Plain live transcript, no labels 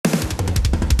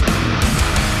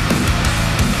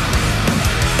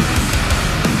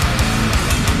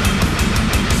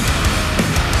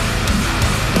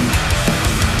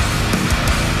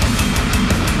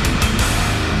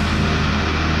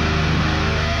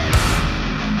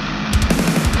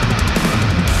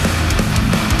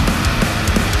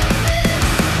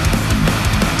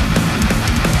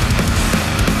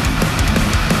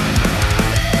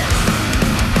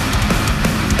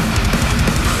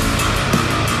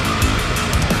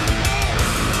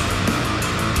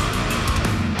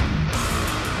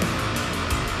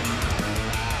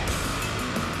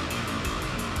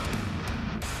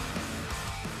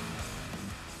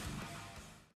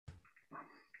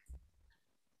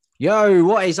Yo,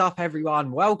 what is up,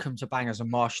 everyone? Welcome to Bangers and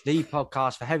Mosh, the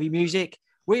podcast for heavy music.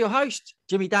 We're your hosts,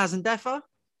 Jimmy, Daz, and Deffa.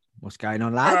 What's going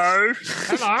on, lads?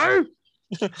 Hello.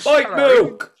 White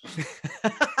milk.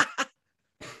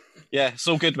 Yeah, it's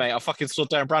all good, mate. I fucking saw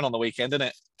Darren Brown on the weekend,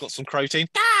 innit? Got some protein.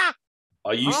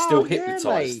 Are you still yeah,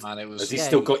 hypnotised? Man, it was. Has he yeah.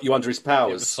 still got you under his It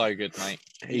powers? was so good, mate.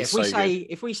 He's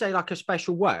If we say like a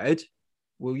special word,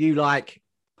 will you like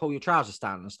pull your trousers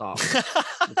down and start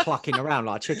clucking around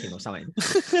like a chicken or something?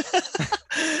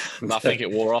 I think it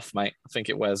wore off, mate. I think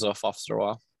it wears off after a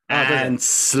while. And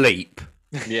sleep.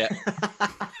 Yeah.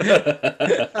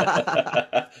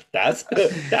 That's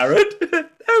Darren.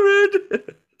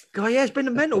 God, yeah, it's been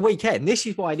a mental weekend. This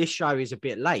is why this show is a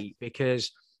bit late,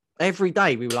 because every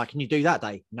day we were like, "Can you do that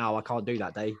day?" No, I can't do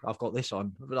that day. I've got this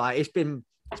on. Like it's been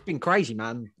crazy,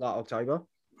 man. Like October.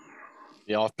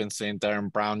 Yeah, I've been seeing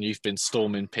Darren Brown. You've been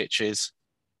storming pitches.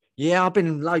 Yeah, I've been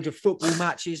in loads of football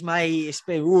matches, mate. It's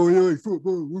been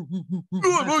football.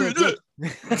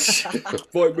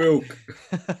 White milk.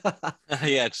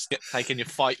 Yeah, just taking your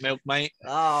fight milk, mate.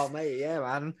 Oh, mate,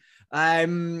 yeah,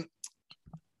 man.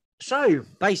 So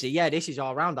basically, yeah, this is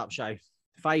our roundup show.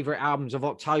 Favorite albums of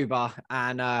October,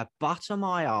 and butter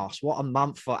my ass, what a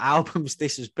month for albums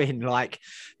this has been. Like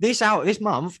this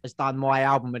month has done my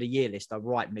album of the year list a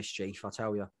right mischief, I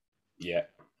tell you. Yeah.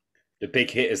 The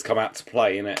big hitters come out to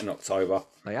play in October.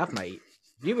 They have, mate.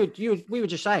 We were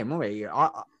just saying, weren't we?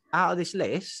 Out of this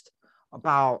list, I've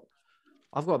got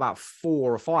about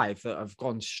 4 or 5 that have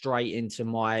gone straight into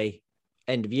my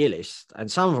end of year list,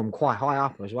 and some of them quite high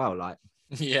up as well. Like,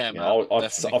 Yeah, man. I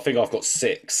think I've got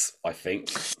 6. I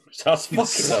think that's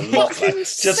fucking a lot, man.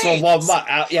 Just from 1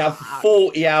 month. Yeah,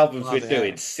 40 albums we're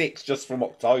doing. 6 just from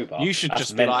October. You should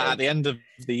just be like, at the end of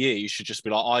the year, you should just be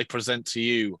like, I present to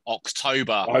you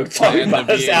October.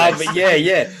 October's album.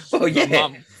 Yeah. Well, The yeah.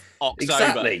 month, October.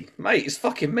 Exactly, mate. It's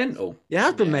fucking mental. it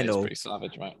has been It's mental. pretty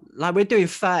savage, mate. Like, we're doing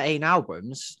 13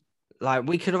 albums. Like,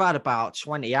 we could have had about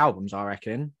 20 albums, I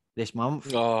reckon, this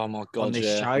month Oh my on god, this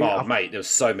yeah. show. Oh, mate, there's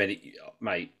so many.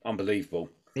 Mate, unbelievable.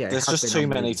 Yeah, it There's has just been too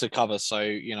many unbelievable. to cover. So,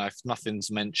 if nothing's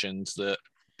mentioned, that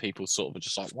people sort of are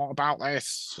just like, what about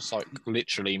this? Just like,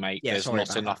 literally, mate, Yeah, there's sorry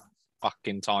not about enough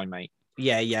fucking time, mate.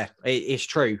 Yeah, it's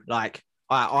true. Like,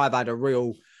 I've had a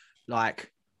real,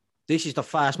 like, this is the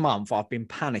first month I've been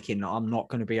panicking that I'm not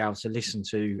going to be able to listen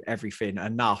to everything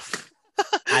enough.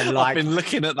 And like, I've been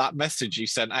looking at that message you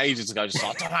sent ages ago, just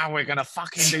like, I don't know how we're going to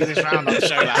fucking do this roundup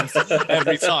show, lads.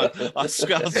 Every time. I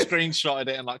screenshotted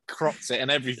it and like cropped it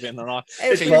and everything. And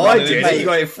It's keep what I running did. into You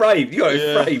got it framed.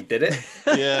 Did it?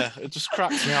 yeah, it just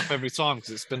cracks me up every time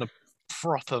because it's been a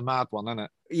proper mad one, isn't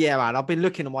it? yeah, man, I've been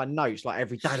looking at my notes like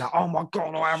every day, like, oh my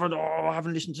God, I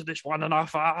haven't listened to this one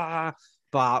enough.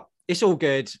 But it's all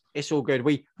good. It's all good.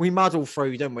 We muddle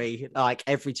through, don't we? Like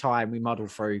every time we muddle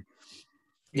through.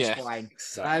 It's fine.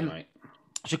 Exactly, mate.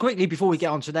 So quickly before we get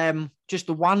on to them, just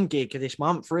the one gig of this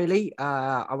month, really.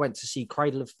 I went to see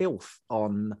Cradle of Filth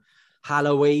on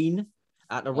Halloween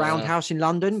at the Roundhouse in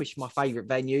London, which is my favourite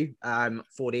venue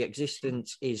for the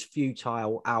Existence is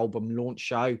Futile album launch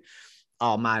show.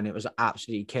 Oh, man, it was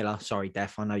absolutely killer. Sorry,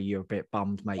 Def, I know you're a bit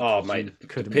bummed, mate. Oh, mate,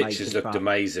 the pictures looked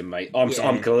amazing, mate.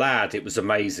 I'm glad it was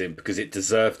amazing because it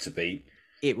deserved to be.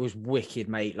 It was wicked,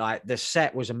 mate. Like, the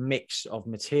set was a mix of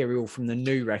material from the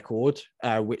new record,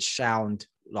 which sound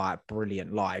like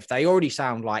brilliant live. They already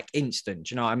sound like instant.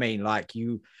 Do you know what I mean? Like,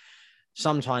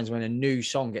 sometimes when a new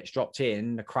song gets dropped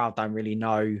in, the crowd don't really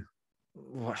know.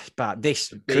 But this,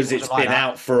 because it's been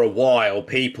out for a while,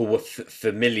 people were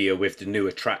familiar with the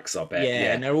newer tracks, I bet.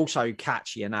 Yeah, and they're also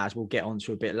catchy, and as we'll get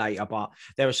onto a bit later. But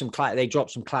there were they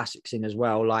dropped some classics in as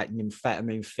well, like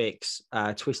Nymphetamine Fix,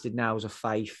 Twisted Nails of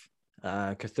Faith,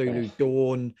 Cthulhu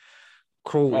Dawn,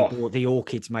 Cruelty the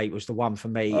Orchids, mate, was the one for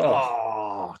me.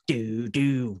 On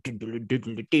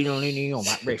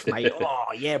that riff, mate. Oh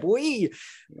yeah, boy.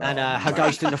 And Her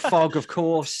Ghost in the Fog, of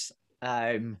course.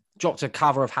 Dropped a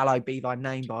cover of Hallowed Be Thy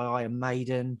Name by Iron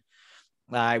Maiden.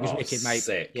 It was wicked, mate.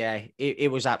 Sick. Yeah,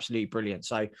 it was absolutely brilliant.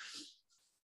 So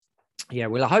yeah,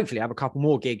 we'll hopefully have a couple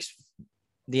more gigs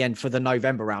the end for the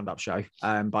November roundup show.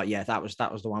 But yeah, that was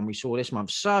the one we saw this month.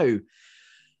 So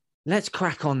let's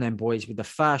crack on then, boys, with the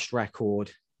first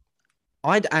record.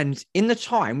 And in the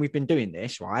time we've been doing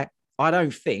this, right, I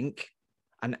don't think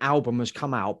an album has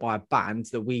come out by a band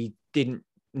that we didn't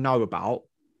know about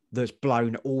that's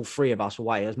blown all 3 of us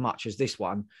away as much as this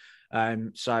one.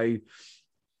 So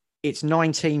it's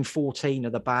 1914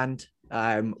 of the band,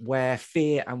 Where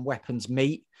Fear and Weapons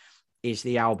Meet is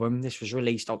the album. This was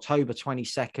released October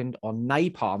 22nd on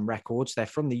Napalm Records. They're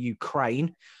from the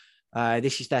Ukraine.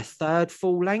 This is their 3rd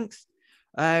full length.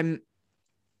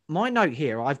 my note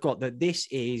here, I've got that this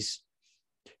is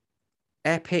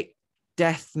epic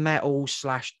death metal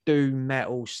 / doom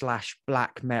metal /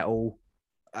 black metal.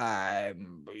 Do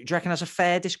you reckon that's a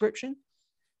fair description?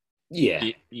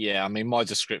 Yeah. Yeah, I mean, my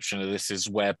description of this is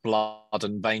where blood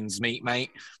and veins meet,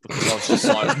 mate, because I was just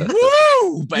like,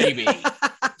 woo, baby.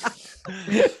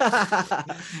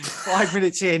 5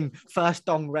 minutes in, first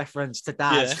dong reference to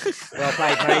Daz. Yeah. Well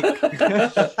played,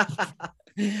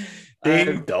 mate.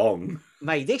 Ding dong.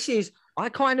 Mate, this is,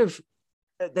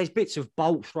 there's bits of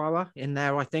Bolt Thrower in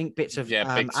there, I think, bits of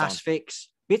Asphyx,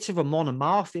 bits of a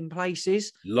Monomarth in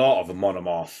places. Lot of a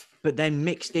Monomarth. But then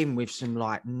mixed in with some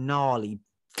like gnarly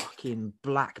fucking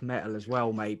black metal as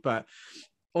well, mate. But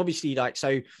obviously, like,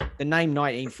 so the name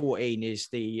 1914 is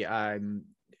the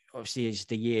obviously is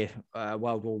the year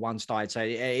World War One started. So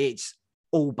it's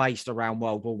all based around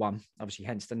World War One, obviously,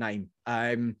 hence the name.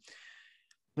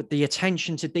 But the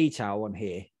attention to detail on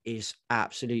here is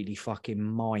absolutely fucking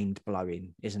mind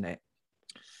blowing, isn't it?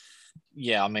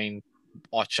 Yeah, I mean,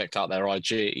 I checked out their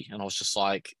IG and I was just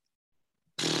like,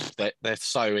 they're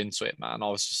so into it, man. I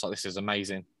was just like, this is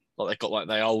amazing. Like, they've got like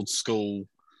their old school,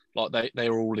 like they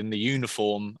were all in the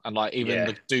uniform, and like even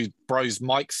the dude bro's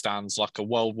mic stands like a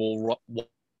World War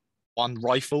One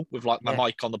rifle with like the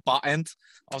mic on the butt end.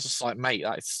 I was just like, mate,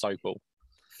 that is so cool.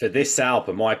 For this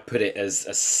album, I put it as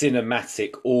a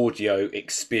cinematic audio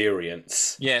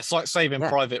experience. Yeah, it's like Saving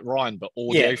Private Ryan, but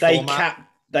audio format.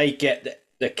 They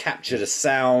capture the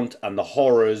sound and the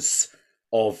horrors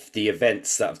of the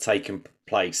events that have taken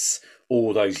place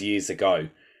all those years ago.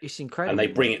 It's incredible. And they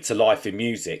bring it to life in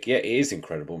music. Yeah, it is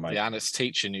incredible, mate. Yeah, and it's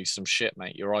teaching you some shit,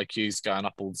 mate. Your IQ's going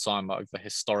up all the time over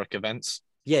historic events.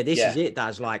 Yeah, this is it.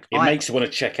 That's like... It makes you want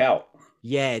to check out.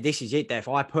 Yeah, this is it, Def.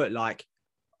 I put like...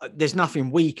 There's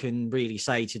nothing we can really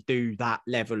say to do that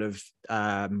level of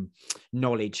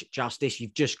knowledge justice.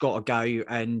 You've just got to go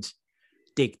and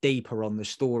dig deeper on the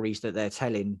stories that they're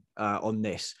telling on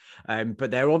this. But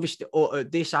they're obviously...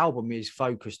 this album is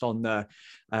focused on the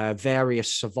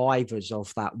various survivors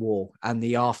of that war and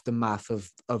the aftermath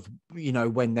of you know,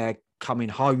 when they're coming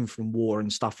home from war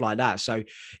and stuff like that. So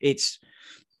it's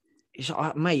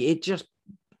mate, it just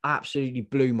absolutely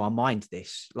blew my mind,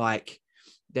 this. Like,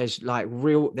 there's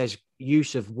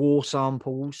use of war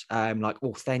samples, like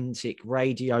authentic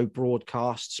radio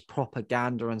broadcasts,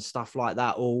 propaganda and stuff like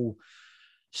that, all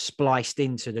spliced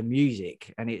into the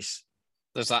music. And there's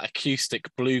that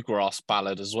acoustic bluegrass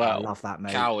ballad as well. I love that,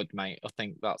 mate. Coward, mate. I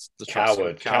think that's the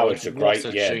Coward's a great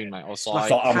tune, mate. It's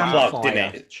like unplugged, isn't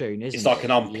it? Tune, isn't it's like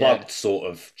an unplugged sort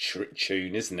of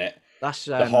tune, isn't it? That's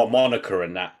the harmonica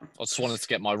and that. I just wanted to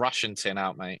get my ration tin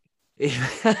out, mate.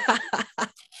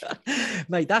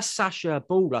 Mate, that's Sasha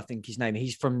Ball, I think his name.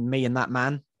 He's from Me and That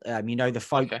Man. You know, the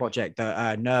folk project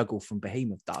that Nurgle from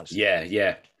Behemoth does.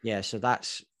 Yeah. So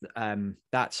that's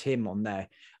him on there.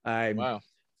 Wow.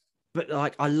 But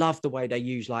like, I love the way they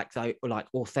use like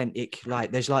authentic,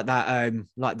 like there's like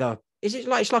that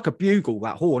it's like a bugle,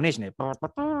 that horn, isn't it?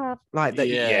 Like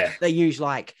that. They use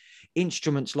like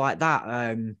instruments like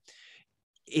that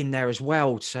in there as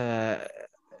well to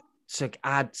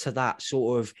add to that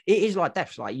sort of... It is like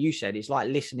Def, like you said, it's like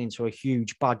listening to a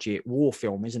huge budget war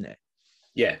film, isn't it?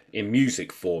 Yeah, in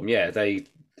music form. Yeah, they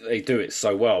do it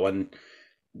so well. And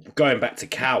going back to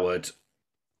Coward,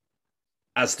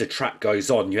 as the track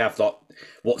goes on, you have like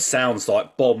what sounds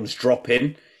like bombs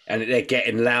dropping, and they're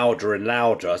getting louder and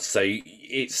louder. So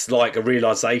it's like a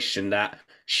realization that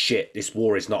shit, this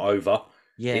war is not over.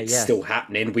 Yeah, it's still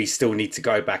happening. We still need to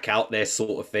go back out there,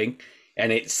 sort of thing.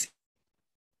 And it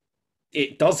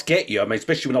does get you. I mean,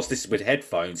 especially when I was listening with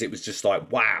headphones, it was just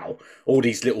like, wow, all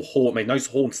these little horn, I mean, those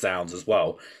horn sounds as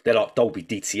well. They're like Dolby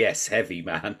DTS heavy,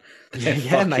 man. They're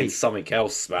fucking mate. Something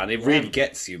else, man. It really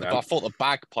gets you, man. But I thought the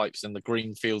bagpipes in the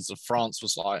green fields of France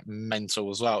was like mental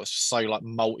as well. It's just so like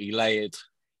multi-layered,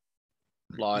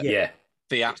 like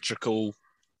theatrical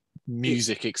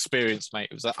music experience, mate.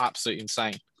 It was absolutely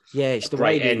insane. Yeah, it's a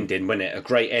great ending, wasn't it? A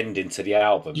great ending to the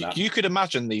album. You could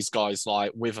imagine these guys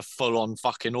like with a full-on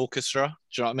fucking orchestra.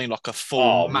 Do you know what I mean? Like a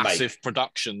full massive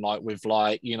production, like with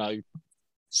like, you know,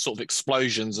 sort of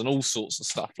explosions and all sorts of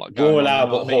stuff like Royal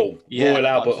Albert Hall. Yeah, Royal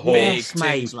Albert Hall.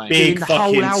 Big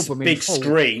fucking big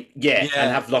screen. Yeah, and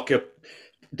have like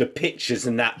the pictures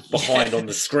and that behind on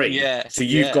the screen. So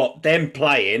you've got them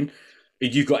playing.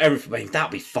 You've got everything. I mean,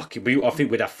 that'd be fucking... I think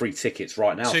we'd have free tickets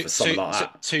right now for something like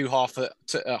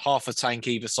that. Half a tank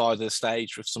either side of the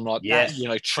stage with some like you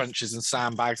know, trenches and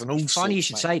sandbags and all sorts. Funny you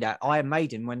should say that. Iron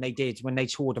Maiden, when they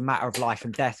toured A Matter of Life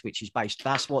and Death, which is based...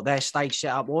 That's what their stage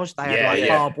setup was. They had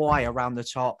barbed wire around the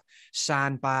top,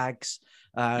 sandbags,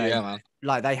 Yeah, man.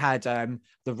 Like they had the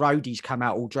roadies come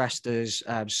out all dressed as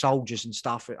soldiers and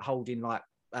stuff, holding like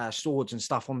swords and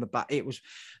stuff on the back.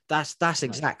 That's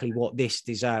exactly what this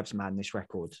deserves, man. This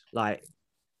record, like.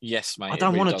 Yes, mate. I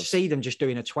don't want to does. see them just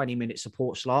doing a 20-minute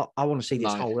support slot. I want to see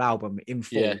this whole album in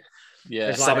full. Yeah.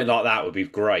 Yeah. Something like that would be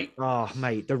great. Oh,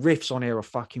 mate, the riffs on here are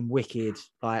fucking wicked.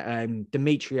 Like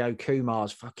Demetrio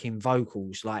Kumar's fucking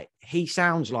vocals, like he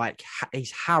sounds like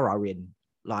he's harrowing.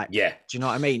 Like, Yeah. do you know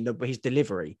what I mean? His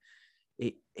delivery,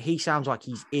 he sounds like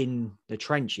he's in the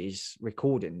trenches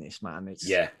recording this, man. It's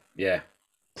Yeah.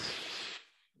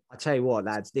 I tell you what,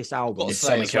 lads, this album Got to is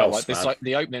say as well, else, like this, man. like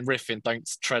the opening riff in "Don't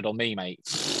Tread on Me," mate,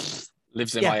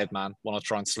 lives in my head, man. When I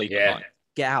try and sleep at night.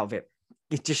 get out of it.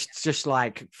 It's just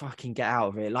like fucking get out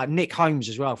of it. Like Nick Holmes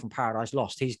as well from Paradise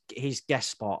Lost. His guest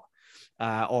spot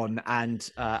on and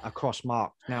across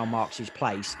marks his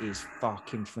place is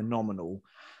fucking phenomenal.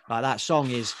 Like that song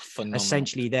is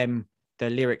essentially them. The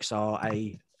lyrics are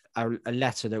a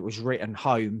letter that was written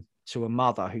home to a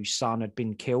mother whose son had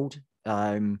been killed.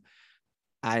 And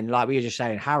like we were just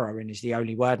saying, harrowing is the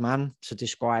only word, man, to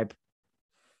describe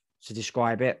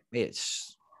it.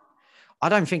 I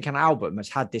don't think an album has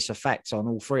had this effect on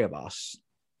all three of us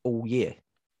all year.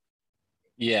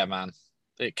 Yeah, man.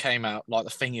 It came out, like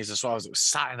the thing is as well, as it was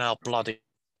sat in our bloody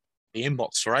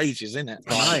inbox for ages, isn't it?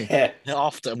 Like,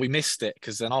 after we missed it,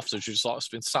 because then afterwards you just like, it's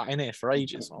been sat in here for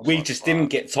ages. We like, just didn't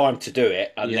get time to do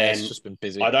it. And then it's just been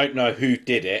busy. I don't know who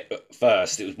did it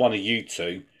first. It was one of you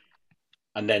two.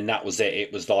 And then that was it.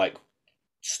 It was like,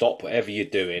 stop whatever you're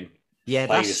doing. Yeah,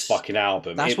 play this fucking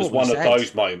album. It was one of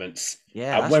those moments.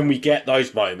 Yeah. And when we get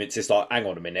those moments, it's like, hang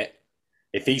on a minute.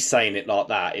 If he's saying it like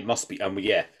that, it must be. And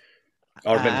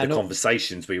I remember the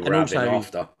conversations we were having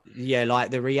after. Yeah,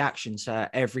 like the reactions to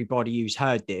everybody who's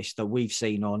heard this that we've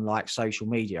seen on like social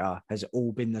media has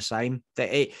all been the same.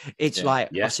 That it's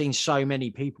like I've seen so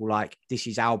many people like, this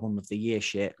is album of the year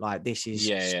shit. Like this is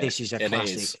a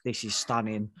classic. This is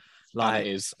stunning. Like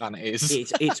and it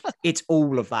is. It's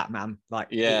all of that, man. Like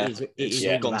it is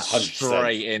gone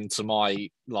straight into my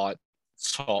like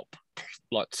top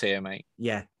like tier, mate.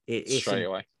 Yeah, it's straight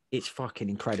away. It's fucking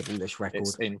incredible, this record.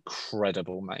 It's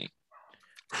incredible, mate.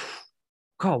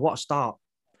 God, what a start.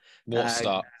 What a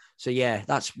start. So, yeah,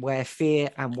 that's where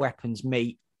Fear and Weapons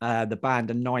meet. The band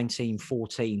in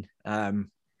 1914.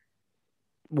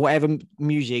 Whatever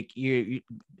music, you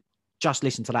just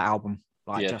listen to that album.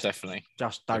 Like, definitely.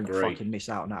 Just don't fucking miss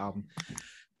out on that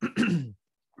album.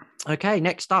 Okay,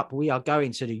 next up, we are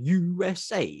going to the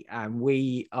USA. And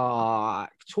we are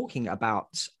talking about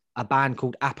a band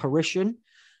called Apparition.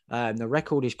 The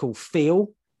record is called Feel,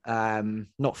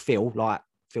 not Phil, like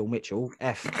Phil Mitchell,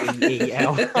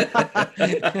 F-E-E-L.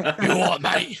 You what,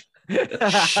 mate?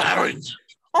 Sharon.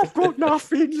 I've got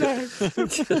nothing left.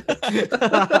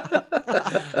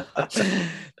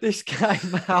 This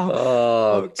came out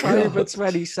October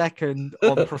 22nd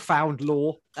on Profound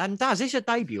Law. And Daz, it's a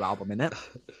debut album, isn't it?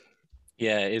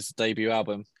 Yeah, it's a debut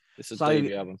album. It's a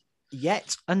debut album.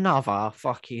 Yet another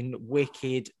fucking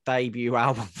wicked debut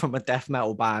album from a death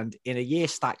metal band in a year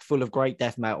stacked full of great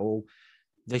death metal.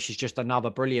 This is just another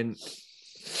brilliant,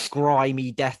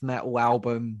 grimy death metal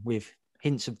album with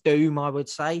hints of doom, I would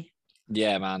say.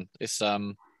 Yeah, man. It's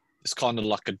kind of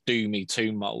like a doomy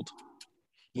Tomb Mold.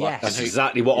 Yeah, that's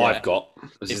exactly what I've got.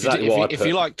 That's exactly what I put. If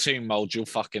you like Tomb Mold, you'll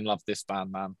fucking love this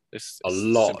band, man. It's a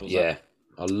lot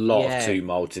of Tomb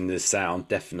Molds in this sound,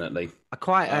 definitely. I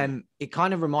quite it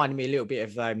kind of reminded me a little bit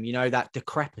of that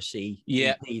Decrepacy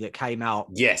EP that came out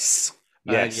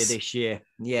earlier this year.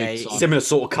 Yeah, similar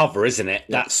sort of cover, isn't it?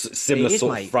 Yeah. That's similar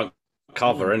sort of front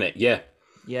cover, isn't it? Yeah.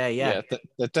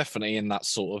 They're definitely in that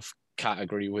sort of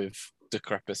category with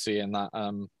Decrepacy, and that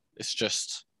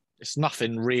it's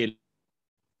nothing really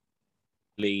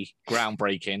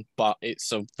groundbreaking, but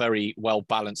it's a very well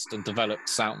balanced and developed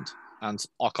sound, and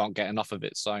I can't get enough of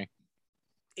it. So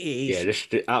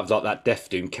out of like that Death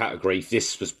Doom category,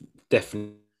 this was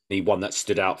definitely one that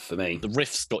stood out for me. The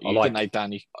riffs got you, didn't they,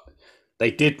 Danny?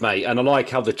 They did, mate, and I like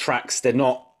how the tracks,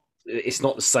 it's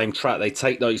not the same track. They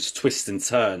take those twists and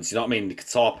turns, you know what I mean? The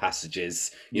guitar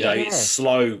passages, you know, it's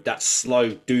slow, that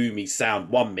slow doomy sound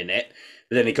 1 minute,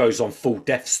 but then it goes on full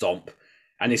death stomp.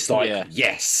 And it's like,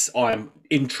 yes, I'm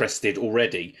interested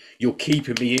already. You're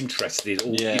keeping me interested.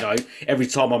 You know, every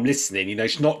time I'm listening, you know,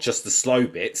 it's not just the slow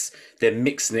bits. They're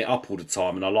mixing it up all the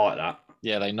time, and I like that.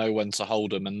 Yeah, they know when to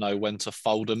hold them and know when to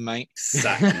fold them, mate.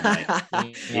 Exactly,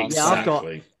 mate.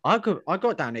 Exactly. I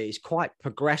got down here. It's quite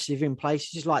progressive in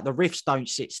places. Like the riffs don't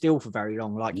sit still for very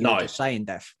long, like you were just saying,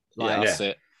 Def. Like, that's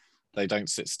it. They don't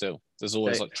sit still. There's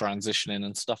always like transitioning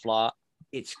and stuff like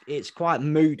that. It's quite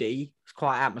moody. It's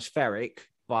quite atmospheric.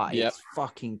 but Yep. it's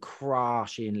fucking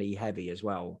crushingly heavy as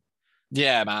well.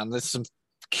 Yeah, man. There's some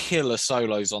killer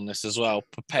solos on this as well.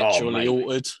 Perpetually mate.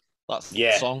 Altered. That's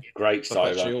the song. Great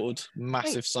Perpetually solo. Altered.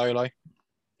 Massive solo.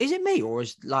 Is it me, or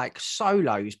has like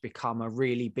solos become a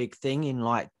really big thing in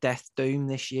like Death Doom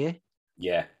this year?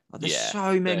 Yeah. Like, there's Yeah,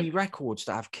 so many records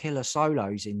that have killer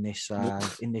solos in this genre. I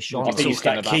think it's talking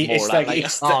that about key. more It's of that, that later.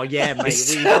 it's Oh that- yeah, mate.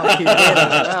 it's- We fucking did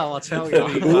as well, I'll tell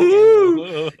you.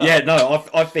 Woo! Yeah, no,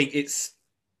 I think it's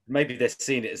maybe they're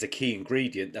seeing it as a key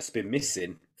ingredient that's been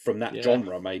missing from that Yeah.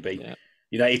 genre. Maybe Yeah.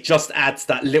 you know, it just adds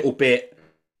that little bit,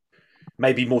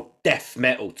 maybe more death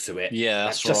metal to it. Yeah,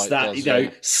 that's just right, that it does, you know,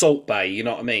 yeah. Salt Bay. You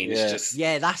know what I mean? Yeah. It's just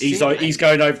Yeah, that's he's it, he's mate.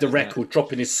 going over the record,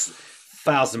 dropping his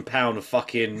 £1,000 of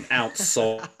fucking ounce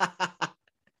salt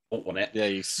on it. Yeah,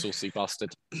 you saucy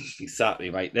bastard. Exactly,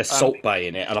 mate. There's Salt Bay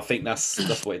in it, and I think that's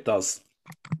what it does.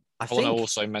 I I want to think.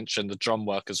 also mention the drum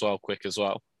work as well, quick as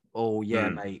well. Oh yeah,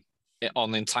 mate.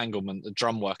 On Entanglement, the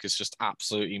drum work is just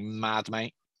absolutely mad,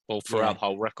 mate. Well, throughout the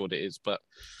whole record it is, but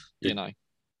you know.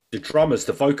 The drummer's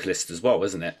the vocalist as well,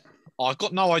 isn't it? I've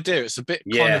got no idea. It's a bit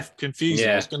kind of confusing.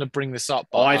 Yeah. I was going to bring this up.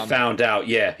 But, I found out,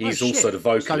 he's also shit. the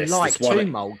vocalist. So like It's one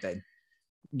Tomb Mold then.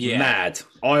 yeah. Mad.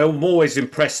 I'm always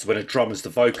impressed when a drummer's the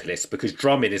vocalist because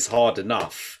drumming is hard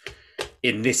enough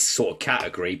in this sort of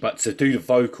category, but to do the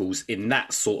vocals in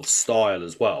that sort of style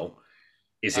as well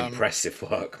is impressive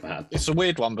work, man. It's a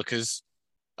weird one because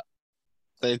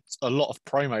there's a lot of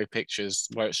promo pictures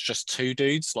where it's just two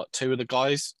dudes, like two of the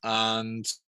guys, and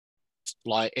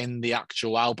like in the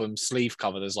actual album sleeve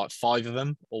cover, there's like 5 of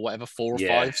them or whatever, 4 or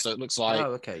 5. So it looks like,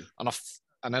 okay.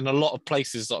 and then a lot of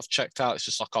places that I've checked out, it's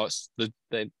just like, oh,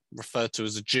 they're referred to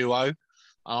as a duo. And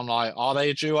I'm like, are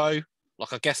they a duo?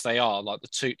 Like, I guess they are. Like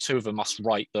the two of them must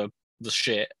write the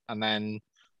shit, and then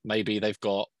maybe they've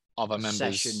got other members.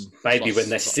 Session. Maybe when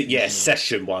they're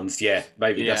session ones,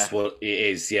 maybe that's what it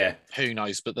is. Yeah, who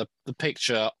knows? But the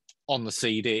picture on the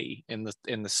CD in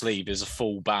the sleeve is a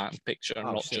full band picture, and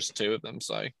not just 2 of them.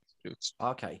 So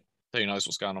okay, who knows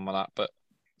what's going on with that? But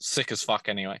sick as fuck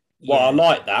anyway. Well, I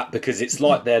like that because it's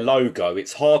like their logo.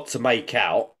 It's hard to make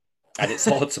out, and it's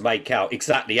hard to make out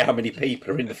exactly how many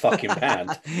people are in the fucking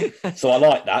band. So I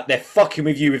like that. They're fucking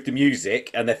with you with the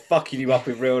music, and they're fucking you up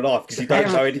in real life because you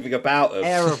don't know anything about them.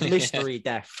 Air of mystery,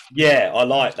 death. Yeah, I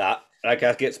like that.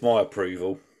 That gets my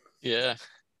approval. Yeah,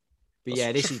 but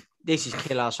yeah, this is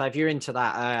killer. So if you're into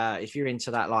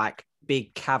that, like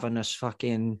big cavernous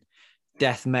fucking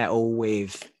death metal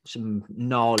with some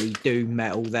gnarly doom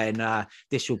metal, then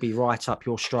this will be right up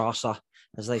your Strasse,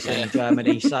 as they say in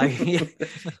Germany. So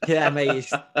yeah, mate,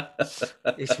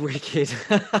 it's wicked.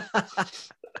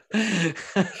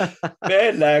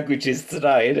 Their languages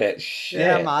today, isn't it? Shit.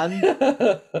 Yeah,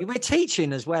 man. We're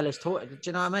teaching as well as talking. Do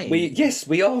you know what I mean? Yes,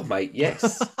 we are, mate.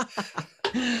 Yes.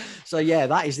 So yeah,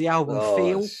 that is the album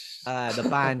Feel. The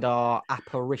band are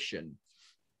Apparition.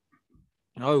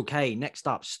 Okay, next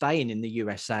up, staying in the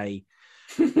USA,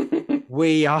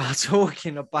 we are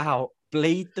talking about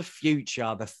Bleed the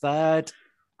Future, the 3rd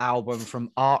album from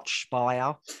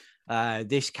Archspire.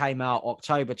 This came out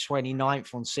October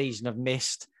 29th on Season of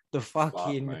Mist. The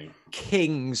fucking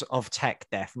kings of tech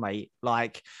death, mate.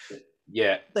 Like,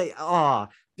 yeah, they are.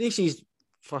 This is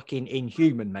fucking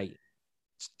inhuman, mate.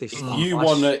 This if you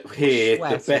want to hear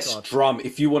the best drum,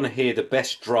 if you want to hear the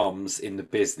best drums in the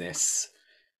business,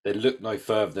 then look no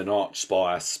further than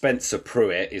Archspire. Spencer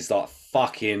Pruitt is like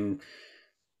fucking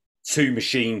 2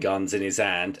 machine guns in his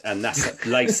hand, and that's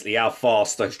basically how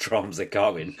fast those drums are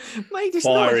going, mate,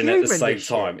 firing at the same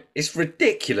time. It's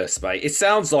ridiculous, mate. It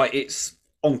sounds like it's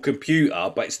on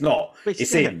computer, but it's not.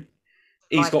 It's in.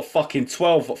 He's got fucking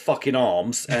 12 fucking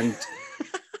arms, and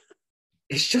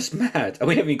it's just mad. And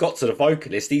we haven't even got to the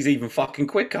vocalist. He's even fucking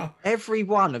quicker. Every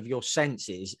one of your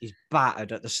senses is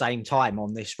battered at the same time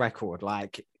on this record.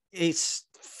 Like, it's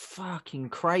fucking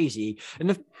crazy.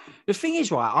 And the thing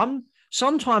is, right,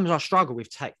 sometimes I struggle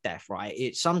with tech death,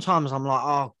 right? Sometimes I'm like,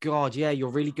 oh God, yeah,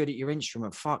 you're really good at your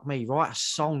instrument. Fuck me, write a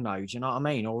song though, do you know what I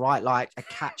mean? Or write like a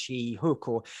catchy hook,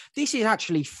 or this is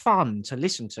actually fun to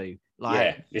listen to. Like,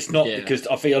 yeah, it's not because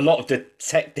I think a lot of the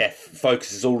tech death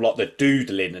focuses all like the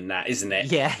doodling and that, isn't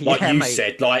it? Yeah, like you mate.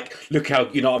 said, like look how,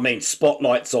 you know what I mean,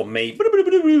 spotlights on me. You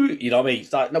know what I mean?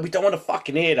 It's like, no, we don't want to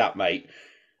fucking hear that, mate.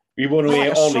 We want to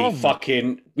hear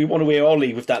Ollie we want to hear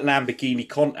Ollie with that Lamborghini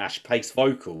Countach pace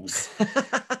vocals. You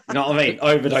know what I mean?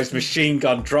 Over those machine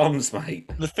gun drums, mate.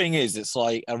 The thing is, it's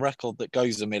like a record that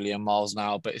goes a million miles an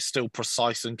hour, but it's still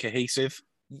precise and cohesive.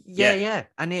 Yeah.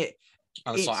 And it's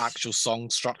like actual song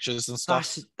structures and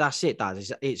stuff. That's it, Dad.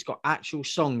 It's got actual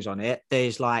songs on it.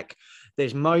 There's like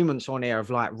there's moments on here of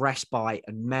like respite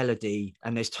and melody,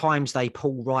 and there's times they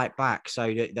pull right back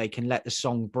so that they can let the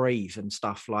song breathe and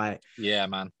stuff. Like, Yeah,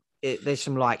 man. there's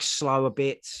some like slower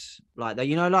bits, like that,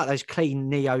 like those clean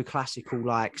neoclassical,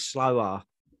 like slower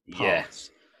Yeah. parts.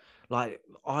 Like,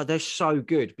 they're so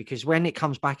good, because when it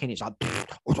comes back in, it's like,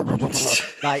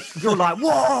 like you're like,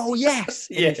 whoa, yes.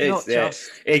 And it's not just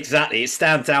exactly. It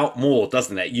stands out more,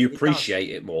 doesn't it? You It appreciate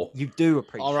it more. you do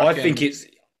appreciate. All right. I think it's.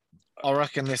 I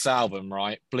reckon this album,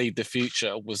 right, Bleed the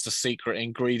Future, was the secret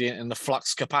ingredient in the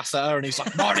flux capacitor. And he's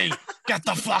like, Marty, get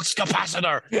the flux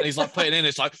capacitor. And he's like putting in,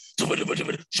 it's like, and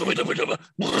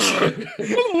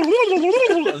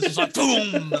it's just like,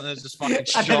 boom. And it's just fucking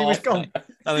And then he was sharp, gone. mate.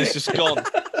 And it's just gone.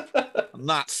 And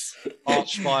that's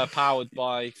Archfire powered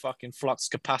by fucking flux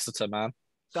capacitor, man.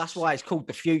 That's why it's called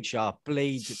The Future.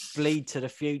 Bleed to the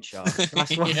future.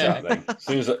 That's why. Yeah. Exactly. As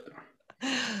soon as it,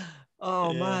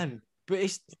 Oh Yeah. man, but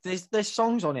there's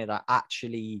songs on here that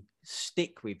actually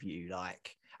stick with you,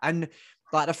 like, and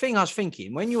like the thing I was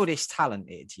thinking, when you're this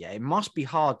talented, yeah, it must be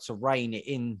hard to rein it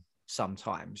in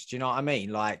sometimes. Do you know what I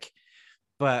mean? Like,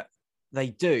 but they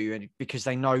do, and because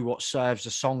they know what serves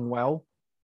a song well.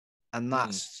 And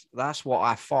that's what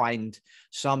I find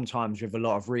sometimes with a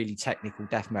lot of really technical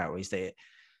death metal, is that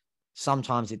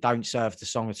sometimes it don't serve the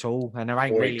song at all, and there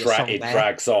ain't or really it, a song it there.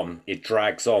 drags on. It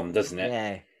drags on, doesn't it?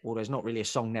 Yeah, or there's not really a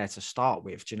song there to start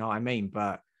with. Do you know what I mean?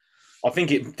 But I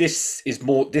think this is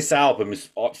more. This album is,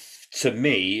 to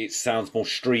me, it sounds more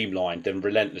streamlined than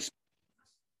Relentless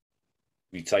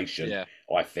Mutation. Yeah.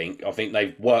 I think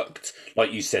they've worked,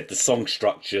 like you said, the song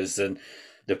structures and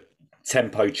the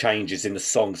tempo changes in the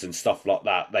songs and stuff like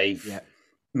that. They've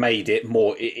made it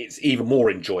more. It's even more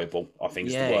enjoyable, I think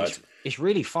is the word. It's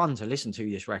really fun to listen to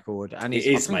this record, and It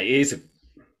is, mate. It is.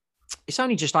 It's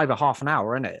only just over half an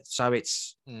hour, isn't it? So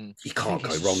it's You can't go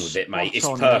it's wrong with it, mate. It's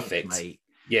spot on perfect. length, mate.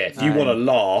 Yeah, if you want to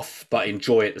laugh but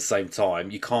enjoy it at the same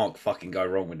time, you can't fucking go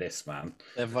wrong with this, man.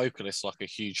 Their vocalist's like a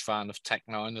huge fan of Tech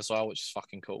Nine as well, which is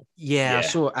fucking cool. Yeah, I Yeah.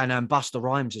 saw, and Buster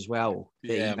Rhymes as well.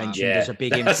 That Yeah, you man. mentioned as a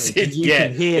big That's influence. it. You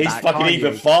can hear he's that, fucking can't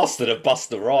even you? faster than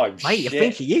Buster Rhymes. Mate, I Shit.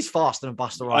 think he is faster than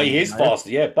Buster Oh, Rhymes. he is you know? faster.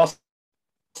 Yeah, Buster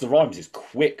Rhymes is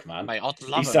quick, man. Mate, I'd love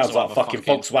He him sounds to like have a fucking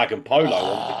Volkswagen Polo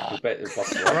on the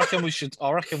Buster I Rhymes.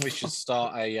 reckon we should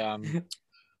start a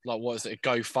like, what is it, a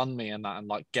GoFundMe and that, and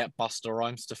like get Buster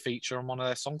Rhymes to feature on one of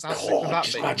their songs. How sick would God, that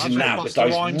just be? imagine that with Buster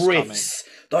those Rhymes riffs,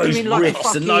 those You mean like a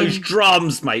riffs and those fucking-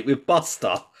 drums, mate, with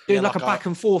Buster. Doing Yeah, like a back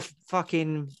and forth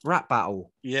fucking rap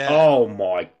battle. Yeah. Oh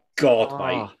my God, Oh.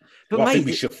 mate. But Well, I think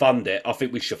mate, we should fund it. I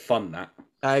think we should fund that.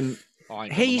 I ain't got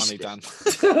the he's- money,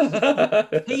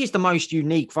 Dan. he is the most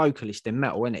unique vocalist in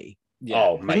metal, isn't he? Yeah.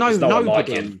 Oh, mate, there's no one like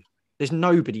him. There's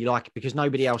nobody like, because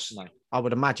nobody else, No. I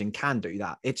would imagine, can do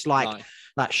that. It's like No.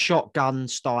 that shotgun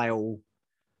style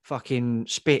fucking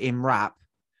spitting rap,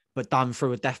 but done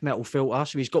through a death metal filter.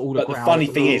 So he's got all the. But the growl funny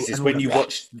thing is and all when the- you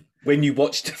watch when you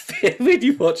watch the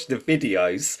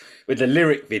videos with the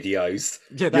lyric videos,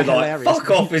 Yeah, they're you're like, hilarious.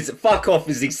 fuck off,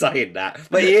 is he saying that?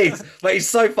 But he is, but he's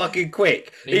so fucking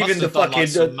quick. He must Even the have done, fucking like,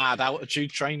 some mad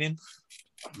altitude training.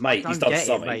 mate, he's Don't done get it,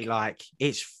 something. mate. Like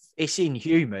it's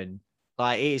inhuman.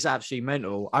 Like, it is absolutely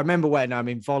mental. I remember when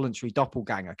Involuntary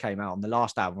Doppelganger came out on the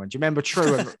last album. Do you remember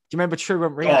Truant? Do you remember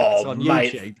Truant Reacts on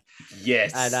mate. YouTube?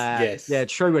 Yes, And yes. yeah,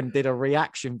 Truant did a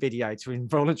reaction video to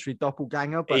Involuntary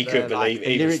Doppelganger, but He couldn't believe it.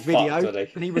 the He was lyric video, fucked, wasn't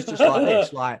he? and he was just like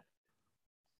this, like,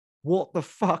 what the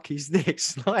fuck is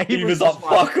this? Like, He was like, just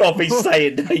fuck off, he's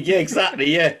saying yeah,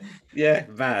 exactly, yeah,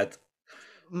 mad.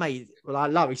 mate,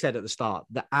 like we said at the start,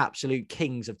 the absolute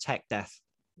kings of tech death.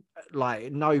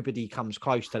 Like, nobody comes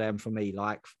close to them for me,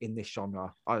 like, in this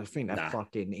genre. I think they're Nah.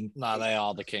 fucking No, they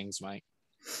are the kings, mate.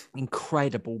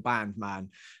 incredible band, man.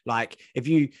 Like, if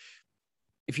you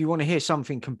want to hear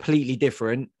something completely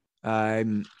different,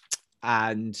 and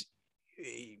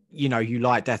you know you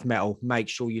like death metal, make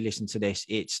sure you listen to this.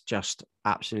 It's just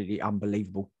absolutely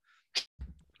unbelievable.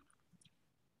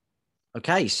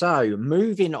 Okay, so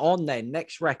moving on then.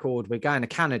 Next record, we're going to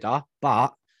Canada,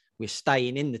 but we're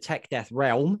staying in the tech death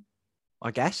realm,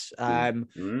 I guess.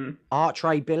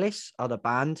 Archray Billis are the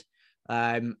band.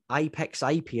 Apex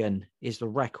Apian is the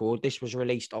record. This was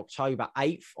released October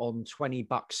 8th on 20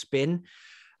 Buck Spin.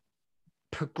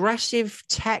 Progressive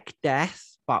tech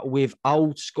death, but with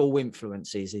old school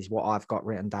influences, is what I've got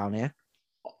written down here.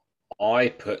 I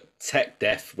put tech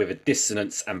death with a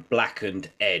dissonance and blackened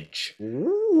edge.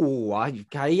 Ooh,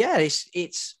 okay, yeah,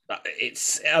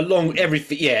 it's along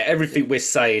everything. Yeah, everything we're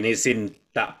saying is in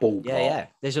that ballpark. yeah.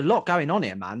 There's a lot going on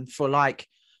here, man. For like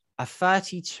a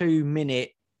 32-minute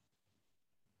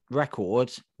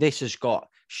record, this has got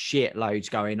shitloads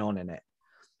going on in it.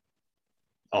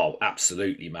 Oh,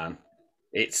 absolutely, man.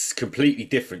 It's completely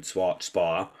different to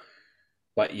Archspire,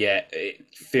 but yeah, it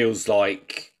feels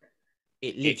like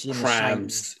It lives it in the same.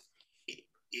 crams.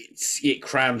 It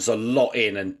crams a lot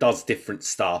in and does different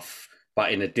stuff,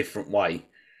 but in a different way.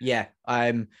 Yeah.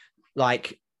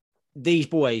 Like these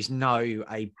boys know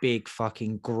a big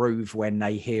fucking groove when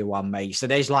they hear one, mate. So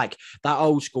there's like that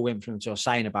old school influence you're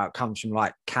saying about comes from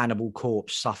like Cannibal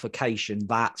Corpse, Suffocation,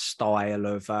 that style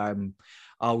of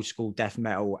old school death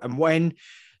metal. And when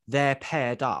they're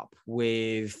paired up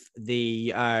with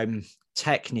the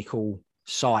technical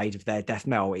side of their death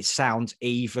metal, it sounds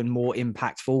even more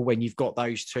impactful when you've got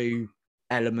those two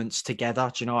elements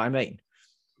together. Do you know what I mean?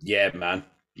 Yeah, man.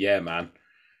 Yeah, man.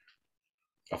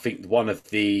 I think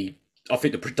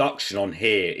the production on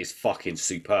here is fucking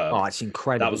superb. Oh, it's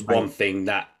incredible. That was one thing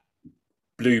that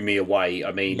blew me away.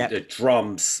 I mean, the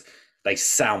drums, they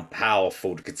sound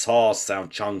powerful. The guitars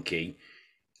sound chunky,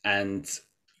 and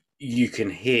you can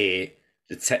hear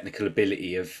the technical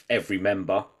ability of every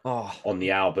member on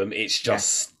the album. It's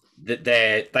just that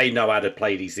they know how to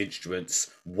play these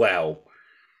instruments well.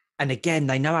 And again,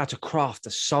 they know how to craft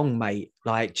a song, mate.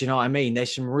 Like, do you know what I mean?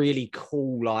 There's some really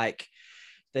cool,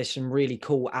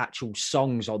 actual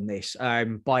songs on this.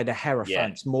 By the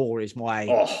Hierophants, More is my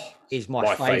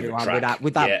favorite one. Track.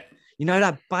 With that, you know,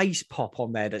 that bass pop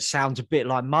on there that sounds a bit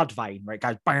like Mudvayne, where it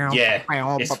goes,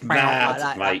 it's mad,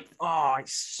 like mate.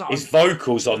 It's so. His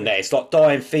vocals on there, it's like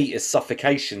Dying Fetus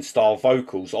Suffocation style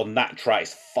vocals on that track.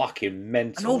 It's fucking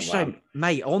mental. And also, man.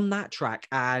 mate, on that track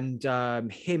and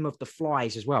Hymn of the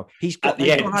Flies as well. He's got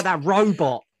like that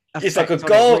robot. It's like a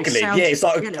gargling. It's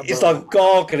like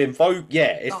gargling.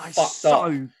 It's fucked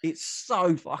up. It's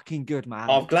so fucking good, man.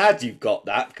 I'm glad you've got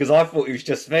that because I thought it was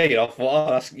just me. And I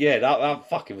thought, that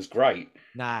fucking was great.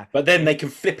 Nah. But then they can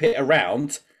flip it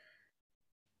around.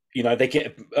 You know, they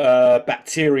get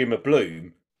Bacterium of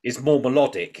Bloom is more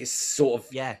melodic. It's sort of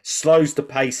slows the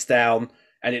pace down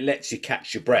and it lets you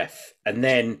catch your breath. And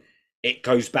then it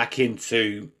goes back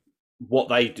into what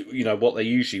they do, what they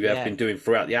usually have been doing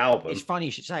throughout the album. It's funny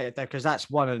you should say it though, because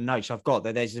that's one of the notes I've got,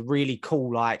 that there's a really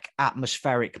cool, like,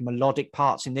 atmospheric melodic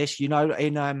parts in this,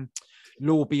 in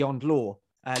Law Beyond Law.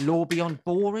 Law Beyond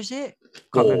Bore, is it?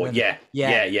 Bore, yeah.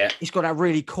 It's got that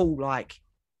really cool, like,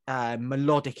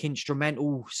 melodic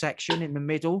instrumental section in the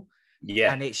middle.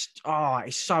 Yeah. And it's so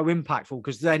impactful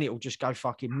because then it'll just go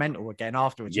fucking mental again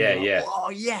afterwards. Yeah. Oh,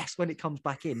 yes, when it comes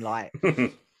back in, like...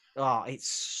 Oh, it's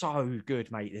so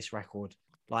good, mate, this record.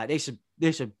 Like, this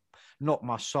would knock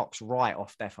my socks right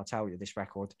off, Def, I tell you, this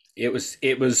record. It was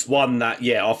one that,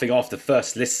 I think after the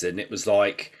first listen, it was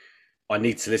like, I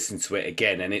need to listen to it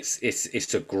again. And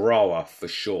it's a grower for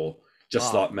sure,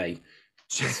 just like me.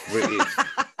 It's really...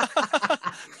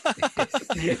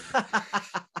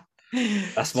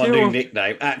 That's my new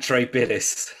nickname, Atre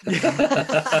Billis.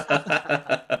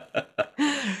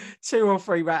 2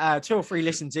 or 3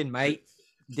 listens in, mate.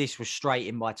 This was straight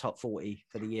in my top 40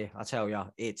 for the year. I tell you,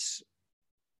 it's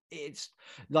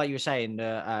like you were saying,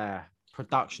 the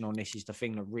production on this is the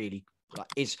thing that really, like,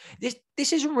 this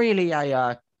isn't really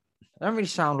I don't really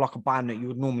sound like a band that you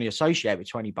would normally associate with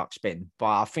 20 Buck Spin,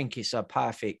 but I think it's a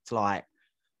perfect, They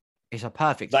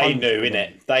knew,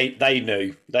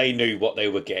 innit? They knew what they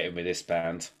were getting with this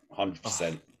band,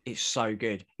 100%. It's so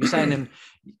good. You're saying them,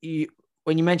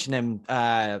 when you mention them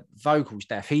vocals,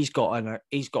 Def, he's got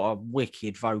a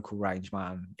wicked vocal range,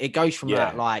 man. It goes from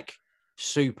that like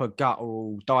super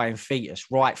guttural Dying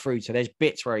Fetus right through to there's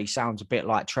bits where he sounds a bit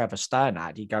like Trevor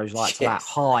Sternad. He goes like to that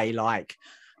high, like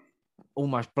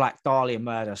almost Black Dahlia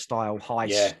Murder style high.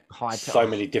 So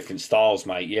many different styles,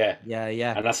 mate. Yeah.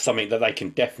 And that's something that they can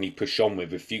definitely push on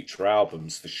with future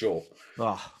albums for sure.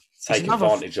 Take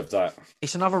advantage of that.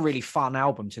 It's another really fun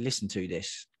album to listen to.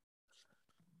 This.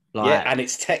 And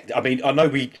it's tech. I mean, I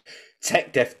know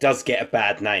Tech Death does get a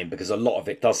bad name because a lot of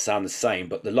it does sound the same,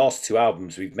 but the last 2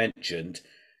 albums we've mentioned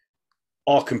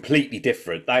are completely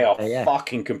different. They are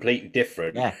fucking completely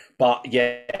different. Yeah. But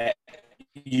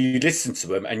you listen to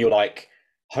them and you're like,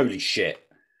 holy shit.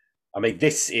 I mean,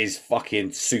 this is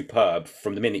fucking superb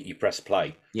from the minute you press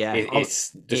play. Yeah.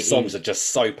 The songs are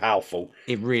just so powerful.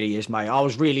 It really is, mate. I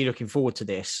was really looking forward to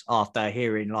this after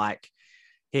hearing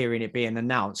it being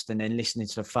announced and then listening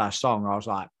to the first song. I was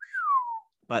like,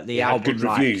 but the album had good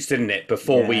reviews, didn't it?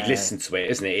 Before we listened to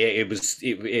it, isn't it?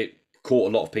 It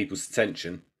caught a lot of people's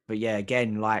attention. But yeah,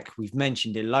 again, like we've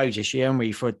mentioned it loads this year, and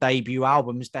we for debut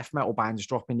albums, death metal bands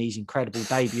dropping these incredible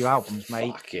debut albums,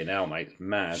 mate. Fucking hell, mate,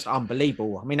 mad, it's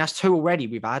unbelievable. I mean, that's 2 already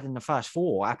we've had in the first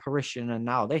 4: Apparition and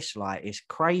now this. Like, it's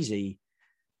crazy,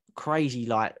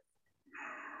 like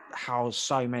how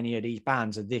so many of these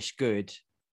bands are this good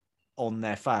on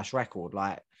their first record.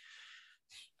 Like,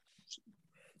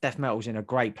 death metal's in a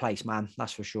great place, man.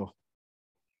 That's for sure.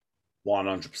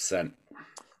 100%.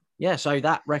 Yeah, so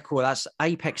that record, that's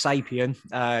Apex Apian.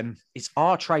 It's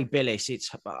R. Trey Billis. It's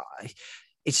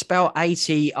spelled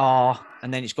ATR,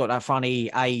 and then it's got that funny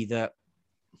A that.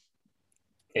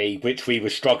 Which we were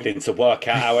struggling to work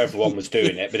out how everyone was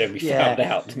doing it, but then we found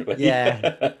out, didn't we?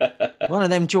 Yeah. One of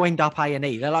them joined up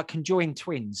A&E. They're like conjoined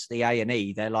twins, the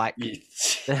A&E. They're like,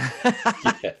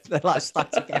 they're like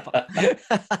stuck together.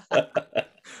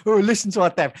 Oh, listen to our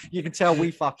dev. You can tell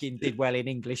we fucking did well in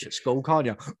English at school, can't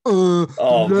you?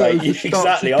 Mate,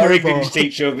 exactly. Our English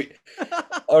teacher will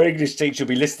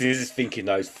be listening to this thinking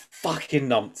those fucking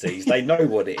numpties. They know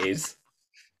what it is.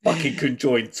 Fucking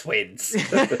conjoined twins.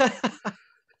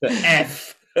 The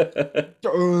F.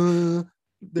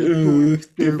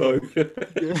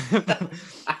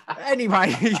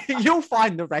 Anyway, you'll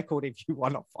find the record if you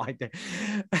want to find it.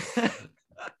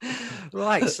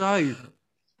 Right, so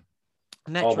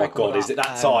next oh my god, is it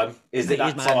that time? Is it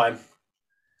that time?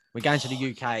 We're going to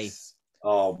the UK.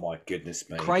 Oh my goodness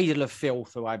me. Cradle of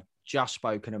Filth, who I've just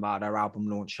spoken about, their album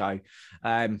launch show.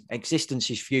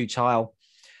 Existence is Futile.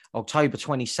 October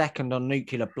 22nd on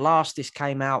Nuclear Blast. This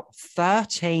came out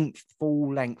 13th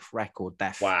full-length record,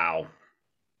 Def. Wow.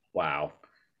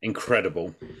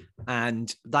 Incredible.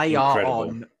 And they are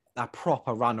on a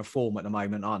proper run of form at the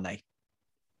moment, aren't they?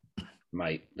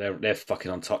 Mate, they're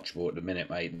fucking untouchable at the minute,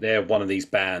 mate. They're one of these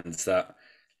bands that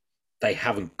they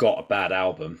haven't got a bad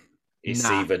album. It's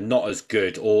either not as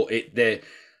good or they're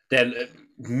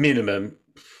minimum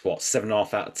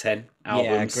 7.5 out of 10 albums.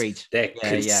 Yeah, agreed. They're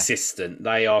consistent. Yeah.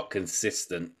 They are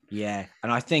consistent. Yeah,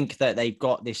 and I think that they've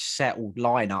got this settled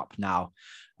lineup now.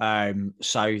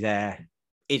 So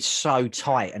it's so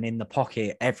tight and in the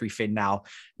pocket, everything now.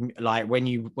 Like when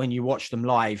you watch them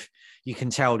live, you can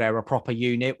tell they're a proper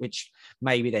unit, which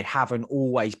maybe they haven't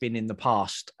always been in the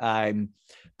past.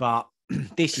 But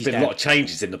there's been a lot of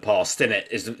changes in the past, isn't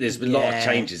it? There's been a lot of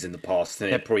changes in the past,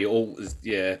 and they're probably all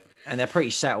and they're pretty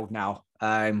settled now.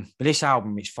 But this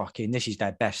album is this is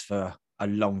their best for a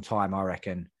long time, I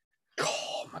reckon.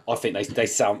 God, I think they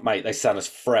sound as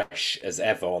fresh as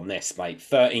ever on this, mate.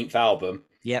 13th album.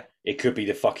 Yep. It could be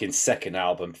the fucking second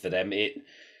album for them.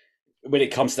 When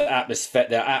it comes to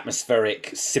their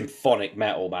atmospheric symphonic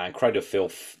metal, man, Cradle of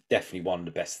Filth, definitely one of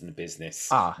the best in the business.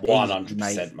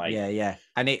 100%, mate. Yeah.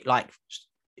 And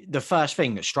the first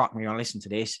thing that struck me when I listened to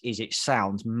this is it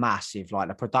sounds massive. Like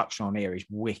the production on here is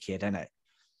wicked, isn't it?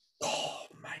 Oh,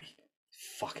 mate,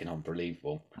 fucking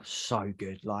unbelievable. So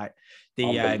good. Like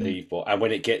unbelievable. And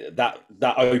when it get that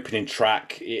opening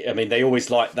track, they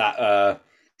always like that.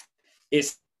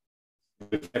 It's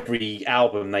with every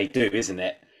album they do, isn't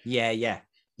it? Yeah.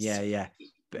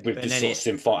 With this sort of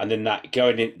symphony, and then that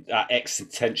going in that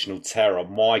Existential Terror.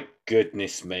 My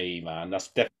goodness me, man, that's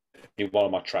definitely one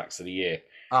of my tracks of the year.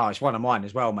 Oh, it's one of mine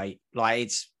as well, mate. Like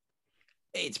it's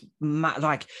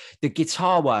like the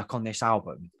guitar work on this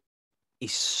album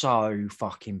is so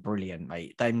fucking brilliant,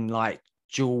 mate. Then like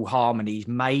dual harmonies,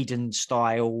 Maiden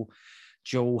style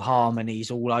dual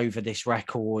harmonies all over this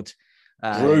record.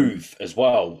 Groove as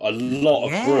well, a lot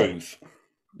of groove.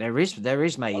 There is,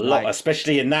 mate. A lot,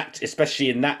 especially in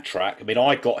that track.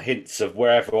 I got hints of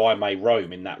Wherever I May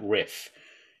Roam in that riff.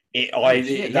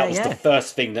 That was the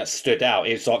first thing that stood out.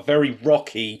 It's like very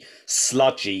rocky,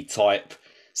 sludgy type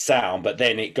sound, but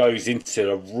then it goes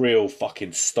into a real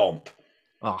fucking stomp.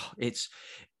 Oh,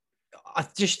 I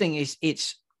just think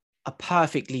it's a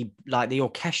perfectly, like the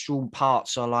orchestral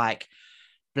parts are like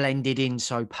blended in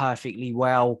so perfectly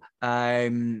well.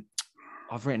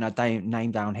 I've written her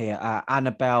name down here,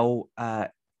 Annabelle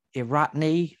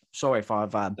Iratny. Sorry if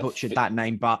I've butchered that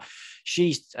name, but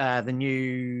she's the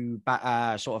new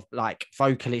sort of like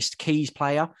vocalist keys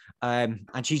player,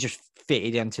 and she just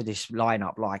fitted into this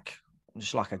lineup like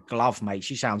a glove, mate.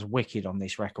 She sounds wicked on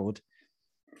this record.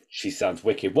 She sounds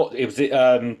wicked. What it was?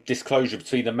 Disclosure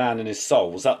Between a Man and His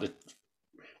Soul. Was that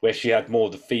where she had more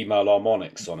of the female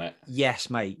harmonics on it? Yes,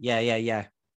 mate.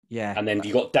 Yeah. And then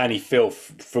you got Danny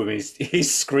Filth from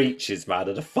his screeches, man,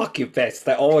 are the fucking best.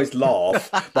 They always laugh,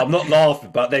 but I'm not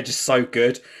laughing, but they're just so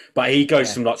good. But he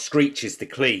goes from like screeches to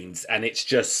cleans, and it's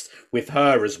just with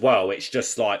her as well. It's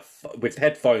just like with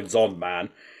headphones on, man,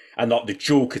 and like the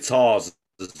dual guitars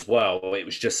as well. It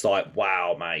was just like,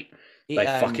 wow, mate. They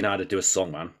fucking had to do a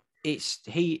song, man.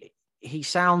 He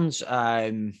sounds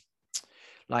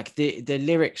like the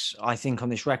lyrics, I think, on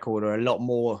this record are a lot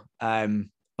more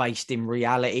based in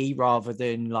reality rather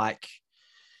than like,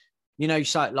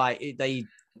 so like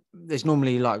there's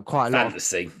normally like quite a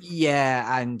fantasy. Lot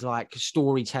of, and like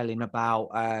storytelling about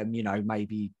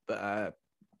maybe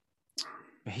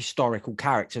historical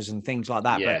characters and things like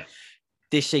that. Yeah. But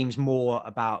this seems more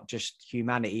about just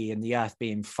humanity and the earth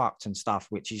being fucked and stuff,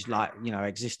 which is like, you know,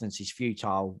 existence is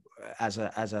futile as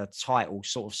a title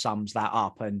sort of sums that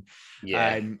up. And,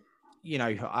 you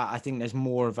know, I think there's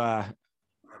more of a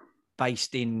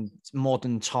based in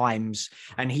modern times,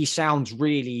 and he sounds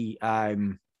really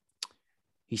angry.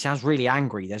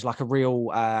 There's like a real,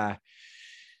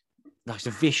 like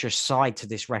a vicious side to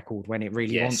this record when it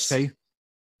really wants to.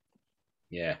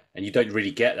 Yeah, and you don't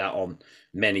really get that on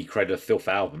many Cradle of Filth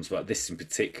albums, but this in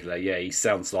particular, he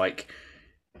sounds like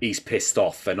he's pissed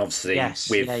off, and obviously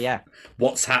with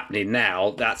what's happening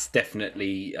now, that's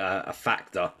definitely a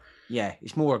factor. Yeah,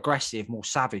 it's more aggressive, more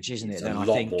savage, isn't it? A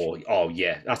lot more. Oh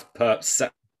yeah, that's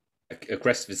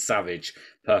aggressive and savage,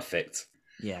 perfect.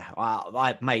 Yeah,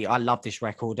 mate, I love this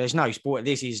record. There's no sport.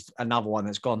 This is another one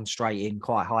that's gone straight in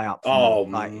quite high up.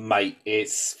 Mate,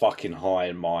 it's fucking high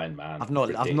in mine, man. I've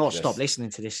not stopped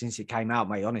listening to this since it came out,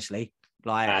 mate. Honestly,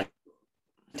 like, and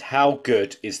how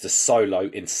good is the solo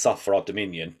in Suffer Our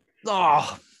Dominion?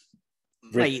 Oh,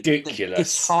 ridiculous! Mate,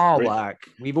 guitar work.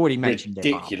 We've already mentioned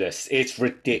ridiculous. It's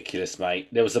ridiculous, mate.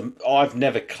 I've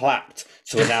never clapped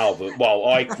to an album. Well,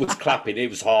 I was clapping. It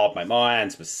was hard, mate. My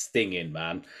hands were stinging,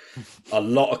 man. A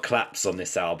lot of claps on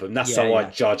this album. That's how I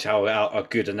judge how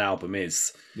good an album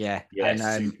is. Yeah, and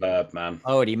superb, man.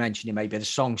 I already mentioned it. Maybe the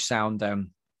songs sound.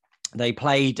 They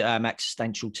played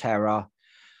Existential Terror,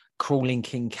 Crawling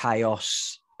King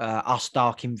Chaos, Us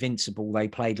Dark Invincible. They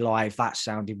played live. That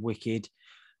sounded wicked.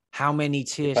 How Many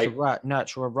Tears to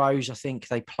Nurture a Rose? I think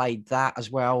they played that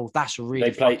as well. That's a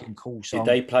really fucking cool song.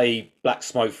 Did they play Black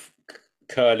Smoke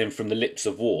Curling from the Lips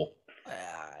of War?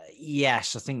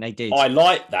 Yes, I think they did. I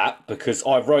like that because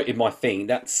I wrote in my thing,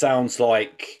 that sounds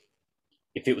like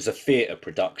if it was a theatre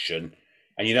production.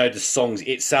 And you know the songs,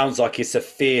 it sounds like it's a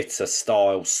theatre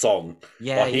style song.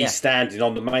 Yeah, like he's standing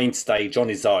on the main stage on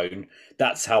his own.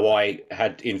 That's how I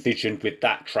had envisioned with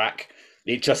that track.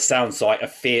 It just sounds like a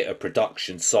theatre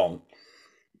production song.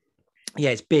 Yeah,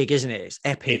 it's big, isn't it? It's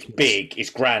epic. It's big. It's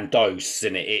grandiose,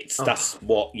 isn't it? That's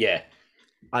what. Yeah.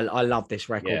 I love this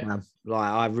record, man.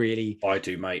 Like, I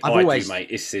do, mate. I do, mate.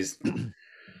 This is.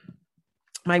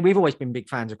 Mate, we've always been big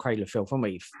fans of Cradle of Filth, haven't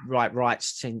we? Right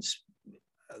since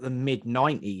the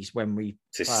mid-90s when we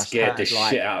scared the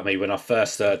shit out of me when I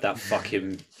first heard that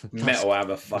fucking Metal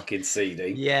Hammer fucking CD.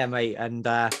 Yeah, mate. And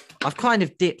I've kind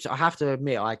of dipped. I have to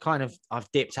admit,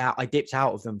 I've dipped out. I dipped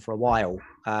out of them for a while.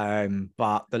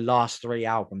 But the last 3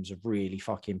 albums have really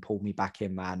fucking pulled me back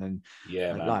in, man. And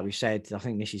man. Like we said, I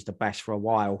think this is the best for a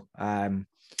while.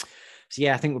 So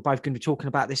yeah, I think we're both going to be talking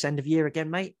about this end of year again,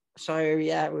 mate. So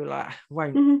yeah, we're like,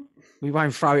 we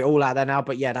won't throw it all out there now,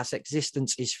 but yeah, that's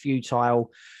Existence is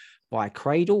Futile by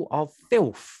Cradle of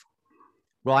Filth.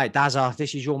 Right, Dazza,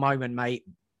 this is your moment, mate.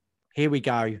 Here we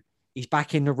go. He's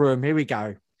back in the room. Here we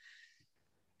go.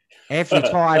 Every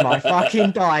time I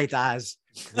fucking die, Daz,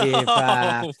 with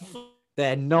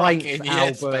their 9th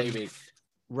album, baby.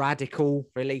 Radical,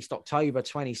 released October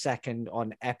 22nd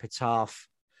on Epitaph.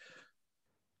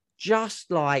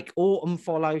 Just like Autumn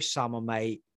Follows Summer,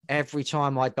 mate. Every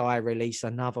Time I Die release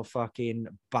another fucking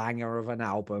banger of an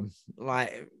album.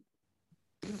 Like,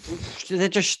 they're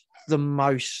just the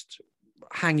most,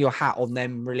 hang your hat on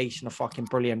them releasing a fucking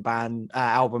brilliant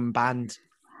album band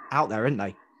out there, aren't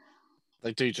they?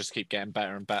 They do just keep getting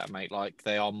better and better, mate. Like,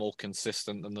 they are more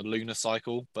consistent than the Lunar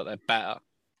Cycle, but they're better.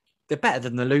 They're better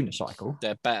than the Lunar Cycle.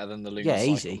 They're better than the Lunar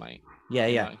Cycle, easy. Mate. Yeah.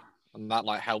 You know? And that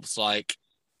like helps like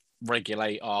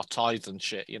regulate our tides and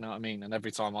shit, you know what I mean? And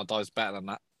Every Time I Die is better than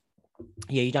that.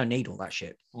 Yeah, you don't need all that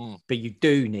shit. But you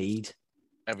do need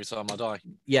Every Time I Die.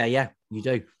 Yeah, you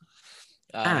do.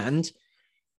 And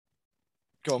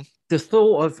go on. The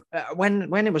thought of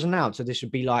when it was announced that this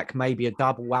would be like maybe a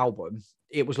double album,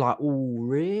 it was like, oh,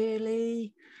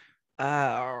 really?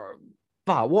 But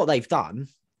what they've done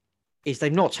is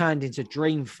they've not turned into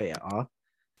Dream Theater.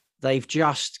 They've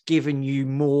just given you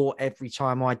more Every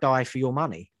Time I Die for your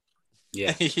money.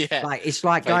 Yeah. Yeah. Like, it's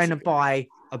like going to buy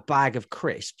a bag of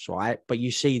crisps, right? But you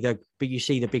see the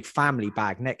big family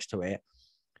bag next to it.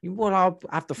 I'll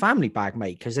have the family bag,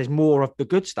 mate, because there's more of the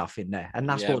good stuff in there. And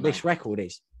that's what this record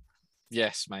is.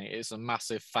 Yes, mate. It's a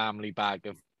massive family bag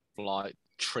of like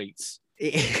treats.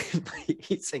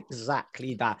 It's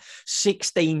exactly that.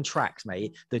 16 tracks,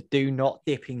 mate, that do not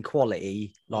dip in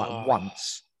quality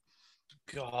once.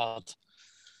 God.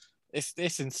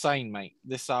 It's insane, mate.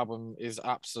 This album is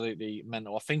absolutely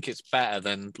mental. I think it's better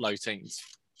than Low Teens.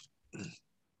 I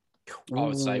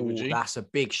would say, would you? That's a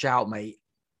big shout, mate.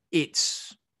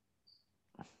 It's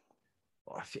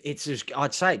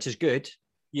I'd say it's as good.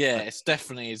 Yeah, it's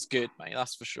definitely as good, mate.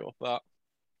 That's for sure. But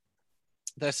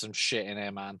there's some shit in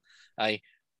here, man. Hey,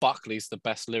 Buckley's the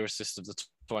best lyricist of the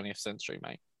 20th century,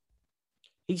 mate.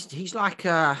 He's like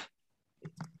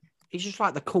he's just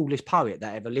like the coolest poet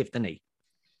that ever lived, isn't he?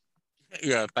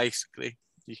 Yeah, basically.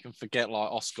 You can forget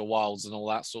like Oscar Wilde's and all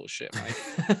that sort of shit, mate.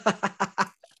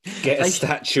 Get a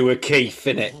statue of Keith,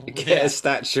 innit? Get a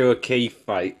statue of Keith,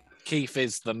 mate. Keith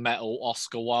is the metal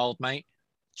Oscar Wilde, mate.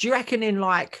 Do you reckon in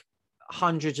like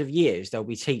hundreds of years they'll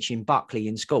be teaching Buckley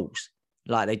in schools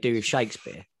like they do with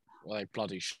Shakespeare? Well, they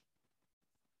bloody should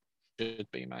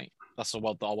be, mate. That's the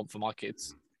world that I want for my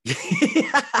kids.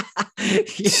 Yeah,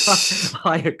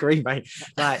 I agree, mate.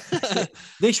 Like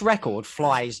this record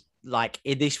flies out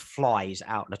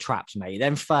the traps, mate.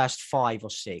 Them first 5 or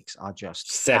 6 are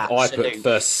just seven. I put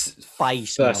first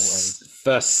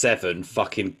 7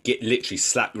 fucking get literally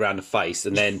slapped around the face,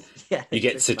 and then you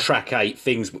get to track 8,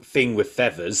 thing with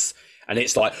feathers, and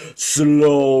it's like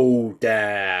slow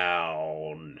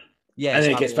down. Yeah, and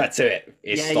then it gets back to it.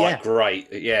 It's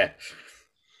great. Yeah.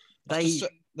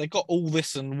 They got All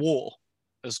This and War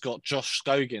has got Josh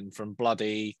Scogin from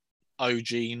bloody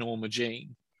OG Norma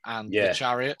Jean and The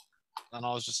Chariot. And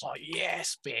I was just like,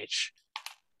 yes, bitch.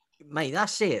 Mate,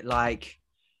 that's it. Like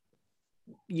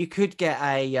you could get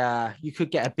a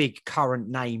big current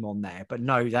name on there, but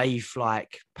no, they've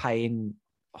like paying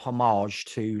homage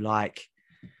to like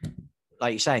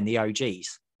you're saying, the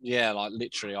OGs. Yeah, like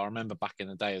literally, I remember back in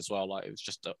the day as well. Like it was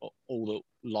just all that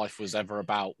life was ever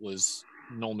about was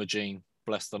Norma Jean,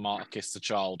 Bless the Martyr, Kiss the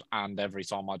Child, and Every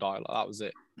Time I Die. Like that was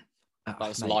it. That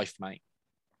was life, mate.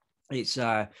 It's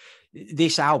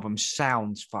this album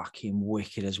sounds fucking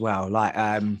wicked as well. Like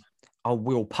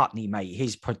Will Putney, mate,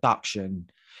 his production.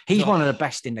 He's one of the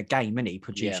best in the game, isn't he,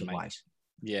 producer wise?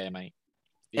 Yeah, mate.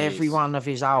 Every one of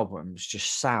his albums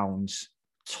just sounds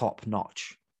top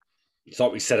notch. It's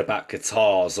like we said about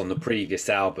guitars on the previous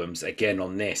albums. Again,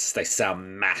 on this, they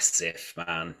sound massive,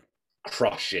 man.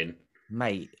 Crushing.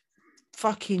 Mate,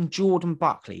 fucking Jordan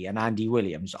Buckley and Andy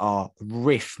Williams are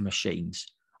riff machines.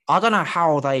 I don't know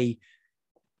how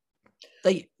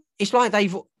it's like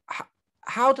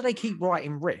how do they keep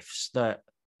writing riffs that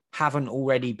haven't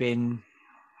already been,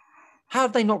 how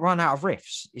have they not run out of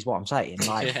riffs is what I'm saying.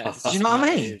 Like, do you know what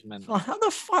I mean? Like, how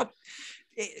the fuck?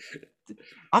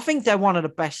 I think they're one of the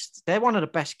best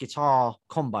guitar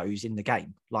combos in the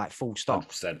game, like full stop.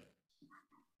 100%.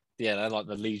 Yeah, they're like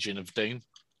the Legion of Doom.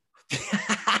 They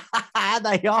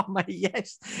are, mate.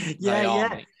 Yes. Yeah.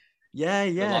 Mate.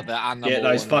 Yeah. Like the Animal. Get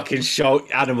those fucking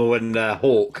Animal and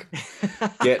Hawk.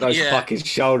 Get those fucking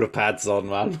shoulder pads on,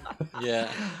 man. Yeah.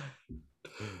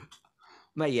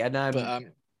 Mate,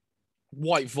 and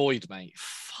White Void, mate.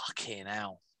 Fucking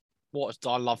hell.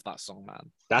 I love that song, man.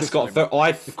 That's got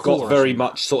very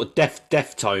much sort of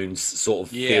Deftones sort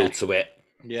of feel to it.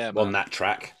 Yeah, on that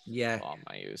track. Yeah. Oh,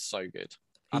 mate, it was so good.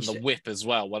 And the whip as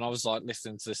well. When I was like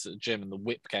listening to this at the gym and the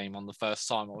whip came on the first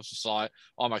time, I was just like,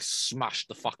 I almost smashed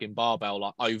the fucking barbell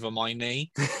like over my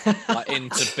knee, like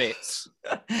into bits.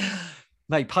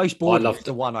 Mate, Postboard is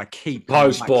the one I keep.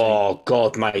 Postboard, oh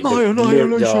god, mate.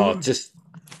 That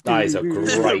is a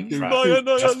great track.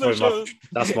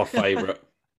 That's my favourite.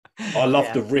 I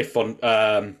love the riff on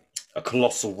A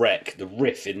Colossal Wreck. The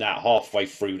riff in that halfway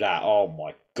through that. Oh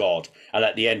my god! And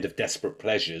at the end of Desperate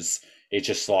Pleasures, it's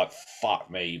just like fuck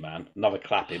me, man. Another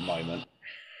clapping moment.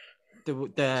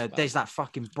 There's that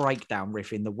fucking breakdown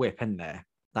riff in the whip, isn't there?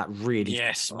 That really.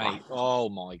 Yes, mate. Oh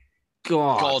my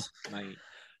god, mate.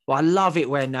 Well, I love it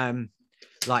when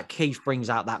like Keith brings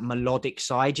out that melodic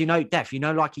side. You know, Def. You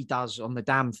know, like he does on the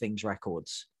Damn Things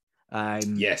records.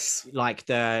 Yes. Like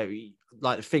the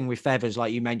thing with feathers,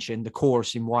 like you mentioned, the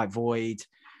chorus in White Void,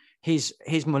 his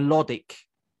melodic,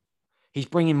 he's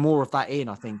bringing more of that in,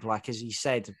 I think, like as he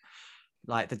said,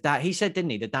 like he said,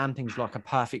 didn't he, the Damn Thing's like a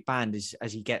perfect band as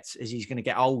he's going to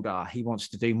get older, he wants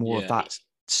to do more of that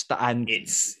and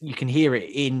you can hear it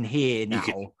in here now.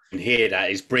 You can hear that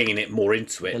he's bringing it more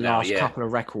into it the now. last couple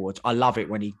of records. I love it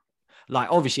when he, like,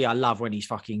 obviously I love when he's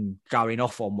fucking going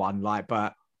off on one, like,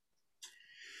 but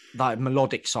that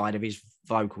melodic side of his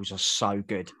vocals are so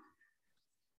good.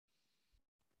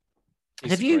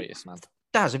 He's the greatest, man.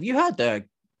 Daz, have you heard the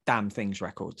Damn Things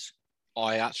records?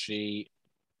 I actually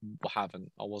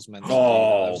haven't. I was meant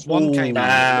to. One came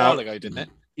out a while ago, didn't it?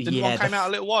 One came out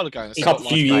a little while ago. A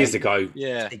few years ago.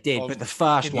 Yeah, it did. But the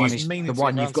first one is the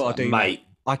one you've got to do, mate.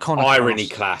 Iconic. Irony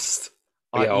Classed.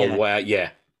 All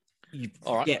right.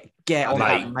 Get on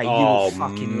that, mate. You will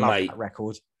fucking love that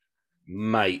record,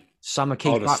 mate. Some of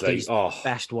Keith Buckley's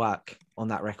best work on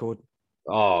that record.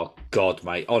 Oh god,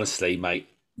 mate. Honestly, mate,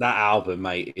 that album,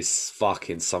 mate, is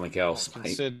fucking something else,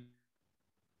 mate.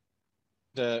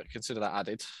 Consider that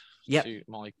added. Yep. to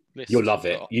my list. You'll love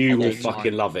it. You will All time.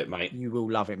 fucking love it, mate. You will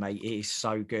love it, mate. It is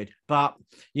so good. But,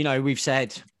 you know, we've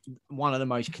said one of the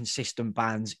most consistent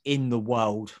bands in the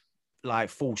world, like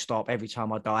full stop, every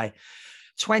time I die.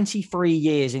 23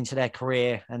 years into their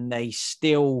career and they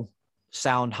still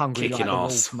sound hungry Kicking like the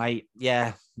arse. wolf, mate.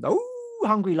 Yeah. Oh,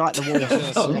 hungry like the wolf.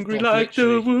 Yes, I've Hungry got like the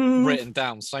literally wolf. written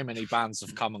down. So many bands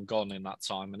have come and gone in that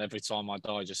time, and every time I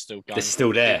die, just still going. They're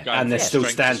still there, keep going and they're from still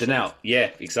strength to standing strength. out. Yeah,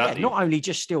 Yeah, exactly. not only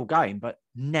just still going, but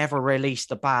never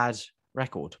released a bad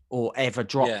record or ever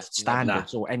dropped Yeah,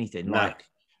 standards or anything. Nah. Like,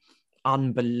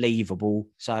 unbelievable.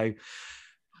 So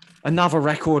another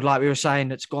record, like we were saying,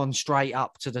 that's gone straight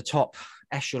up to the top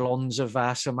echelons of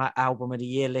some album of the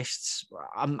year lists.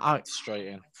 Straight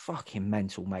in. Fucking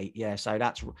mental, mate. Yeah, so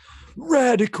that's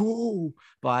Radical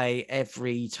by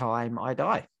Every Time I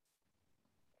Die.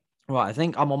 Right, I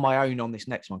think I'm on my own on this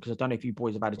next one because I don't know if you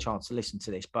boys have had a chance to listen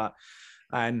to this, but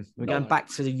we're going back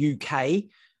to the UK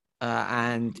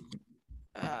and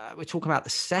we're talking about the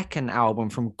second album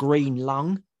from Green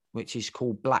Lung, which is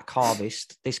called Black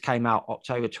Harvest. This came out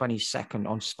October 22nd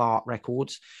on Start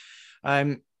Records.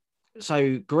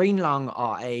 So Green Lung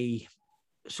are a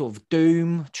sort of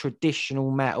doom,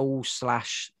 traditional metal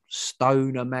 /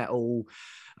 stoner metal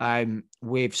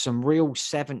with some real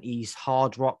 70s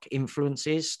hard rock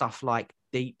influences, stuff like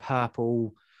Deep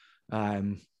Purple,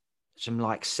 some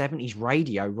like 70s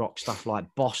radio rock stuff like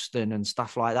Boston and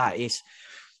stuff like that.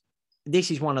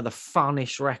 This is one of the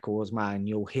funnest records, man,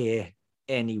 you'll hear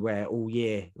anywhere all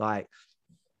year. Like,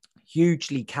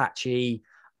 hugely catchy,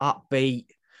 upbeat.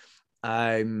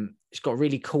 It's got a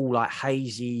really cool, like,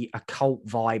 hazy occult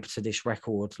vibe to this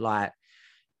record. Like,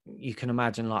 you can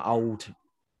imagine like old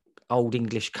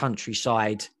English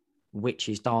countryside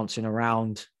witches dancing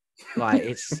around. Like,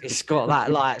 it's got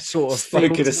that like sort of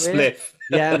Smoking feel a to it. spliff.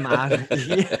 Yeah, man.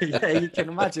 yeah, you can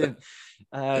imagine.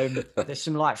 There's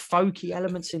some like folky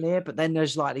elements in here, but then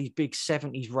there's like these big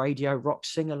 70s radio rock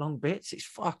sing along bits.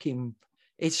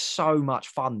 It's so much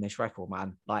fun, this record,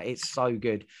 man. Like, it's so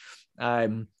good.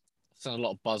 There's a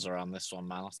lot of buzz around this one,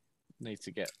 man. I need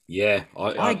to get. Yeah,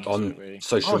 I on really.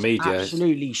 social I was media.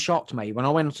 absolutely shocked, mate. When I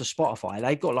went onto Spotify,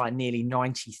 they've got like nearly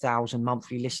 90,000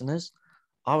 monthly listeners.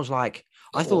 I was like,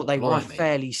 I thought they were a blimey.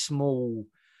 fairly small,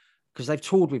 because they've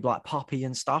toured with like Puppy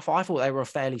and stuff. I thought they were a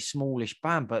fairly smallish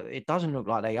band, but it doesn't look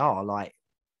like they are. Like,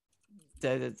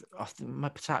 they're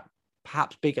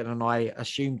perhaps bigger than I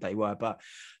assumed they were. But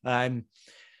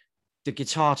the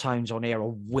guitar tones on here are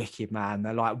wicked, man.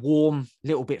 They're like warm,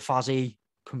 little bit fuzzy,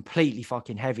 completely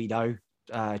fucking heavy though.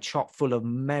 Chock full of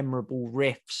memorable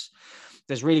riffs.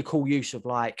 There's really cool use of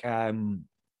like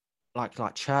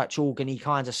church organ-y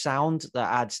kinds of sound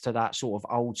that adds to that sort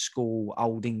of old school,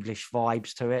 old English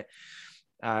vibes to it.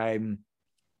 The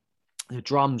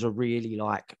drums are really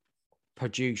like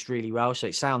produced really well. So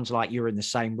it sounds like you're in the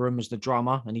same room as the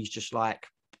drummer and he's just like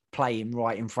playing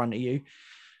right in front of you.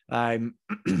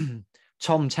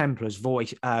 Tom Templar's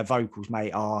vocals,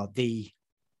 mate, are the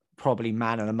probably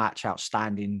man of the match,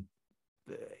 outstanding.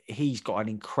 He's got an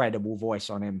incredible voice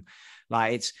on him.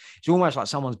 Like, it's almost like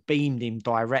someone's beamed him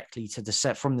directly to the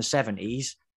set from the 70s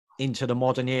into the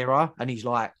modern era, and he's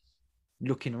like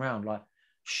looking around like,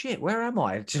 shit, where am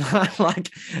I? Do you know?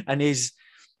 Like, and his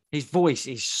voice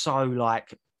is so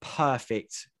like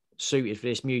perfect suited for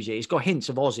this music. It's got hints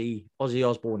of Ozzy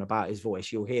Osbourne about his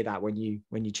voice. You'll hear that when you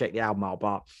check the album out,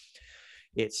 but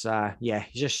it's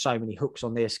just so many hooks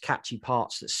on this, catchy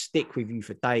parts that stick with you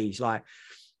for days. Like,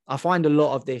 I find a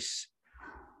lot of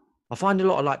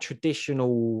like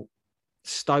traditional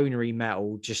stonery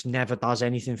metal just never does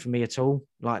anything for me at all.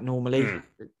 Like, normally,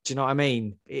 do you know what I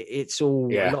mean? It's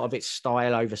all a lot of it's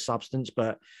style over substance,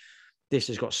 but this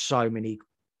has got so many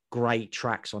great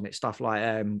tracks on it. Stuff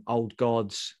like Old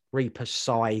Gods, Reaper's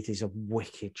Scythe is a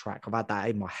wicked track. I've had that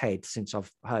in my head since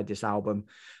I've heard this album.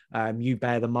 You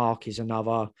Bear the Mark is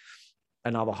another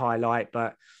highlight.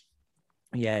 But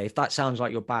yeah, if that sounds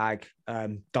like your bag,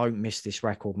 don't miss this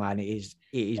record, man. It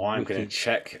is I'm going to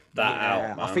check that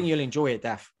out, man. I think you'll enjoy it,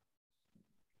 Def.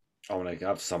 I want to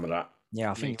have some of that.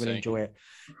 Yeah, I think you'll enjoy it.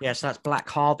 Yeah, so that's Black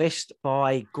Harvest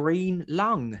by Green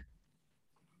Lung.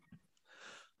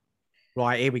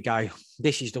 Right, here we go.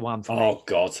 This is the one for me. Oh,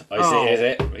 God. Is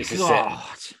it? Is this God.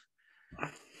 it?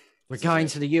 We're going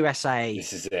to the USA.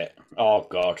 This is it. Oh,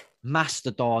 God.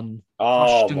 Mastodon.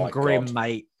 Oh, Hushed and my Grim, God.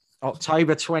 mate.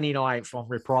 October 29th on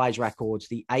Reprise Records,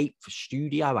 the 8th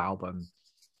studio album.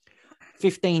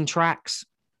 15 tracks,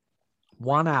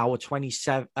 1 hour,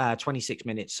 26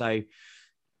 minutes. So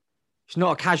it's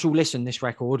not a casual listen, this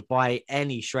record, by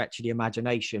any stretch of the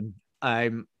imagination.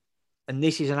 And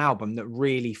this is an album that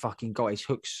really fucking got his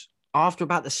hooks after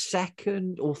about the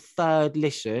second or third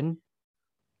listen,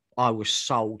 I was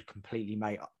sold completely,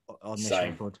 mate, on this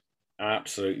Same. record.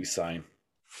 Absolutely same.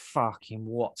 Fucking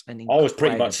what an I was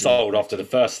pretty much incredibly sold after the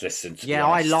first listen. To be Yeah,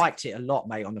 I honest. liked it a lot,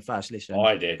 mate, on the first listen.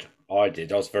 I did. I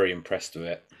was very impressed with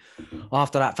it.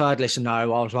 After that third listen, though, I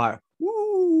was like,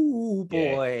 "Ooh,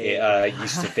 boy!" Yeah, it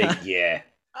used to think, yeah,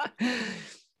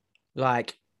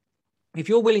 Like, if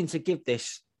you're willing to give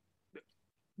this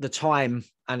the time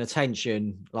and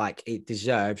attention like it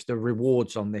deserves, the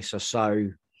rewards on this are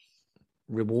so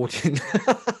rewarding.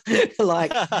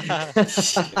 Like,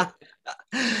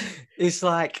 it's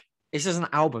like it's just an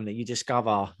album that you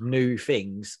discover new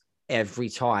things every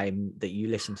time that you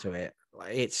listen to it.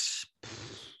 It's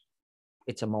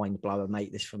a mind blower,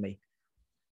 mate. This for me.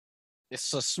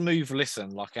 It's a smooth listen,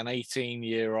 like an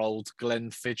 18-year-old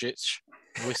Glenfiddich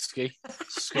whiskey.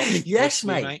 Scotch Yes,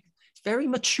 whiskey, mate. It's very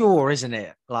mature, isn't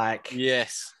it? Like,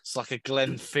 yes, it's like a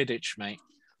Glenfiddich, mate.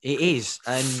 it is,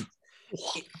 and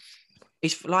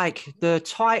it's like the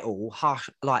title "Hush,"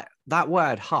 like that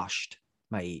word "hushed,"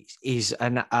 mate, is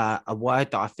a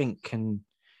word that I think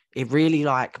it really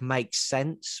like makes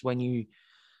sense when you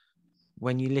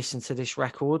listen to this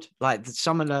record. Like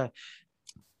some of the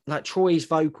like Troy's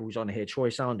vocals on here, Troy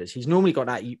Sanders, he's normally got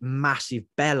that massive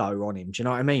bellow on him. Do you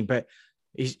know what I mean? But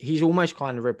he's almost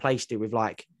kind of replaced it with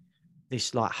like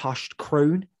this like hushed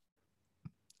croon,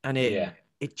 and it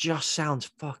just sounds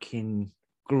fucking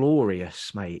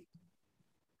glorious, mate.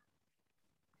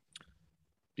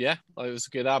 Yeah, it was a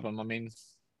good album. I mean,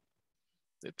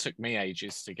 it took me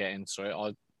ages to get into it.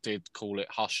 I did call it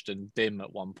hushed and dim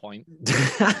at one point.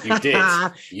 You did.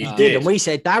 You did. And we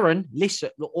said, Darren, listen,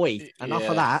 oi, enough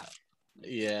of that.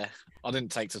 Yeah. I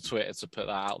didn't take to Twitter to put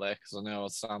that out there because I knew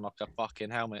I'd sound like a fucking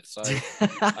helmet. So,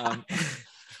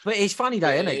 but it's funny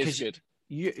though, isn't it? Because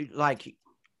you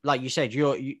like you said,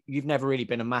 you've never really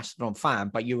been a Mastodon fan,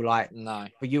 but you were like, no,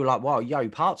 but you were like, wow, yo,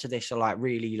 parts of this are like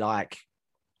really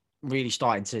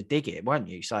starting to dig it, weren't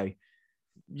you? So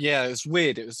yeah, it was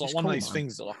weird. It was like one cool, of those man.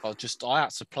 things that like I had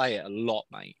to play it a lot,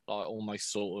 mate. Like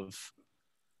almost sort of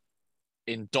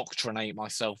indoctrinate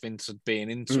myself into being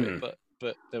into it.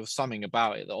 But there was something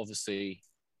about it that obviously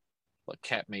like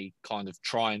kept me kind of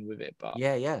trying with it. But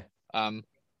yeah. I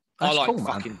like cool,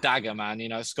 fucking Dagger, man. You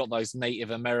know, it's got those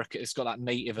Native American, it's got that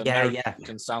Native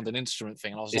American sounding instrument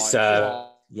thing. And I was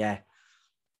yeah.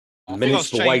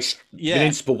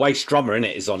 Municipal Waste drummer in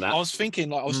it is on that. I was thinking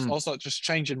like I was like just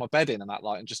changing my bedding and that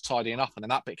like and just tidying up, and then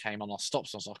that bit came on. I stopped.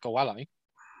 So I was like, oh hello.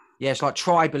 Yeah, it's like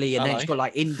tribally, and then it's got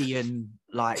like Indian,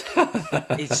 like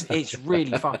it's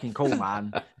really fucking cool,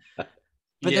 man.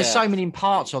 But there's so many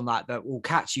parts on that will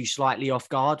catch you slightly off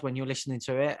guard when you're listening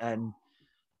to it, and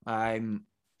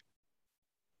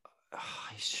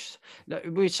we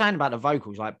were saying about the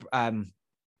vocals, like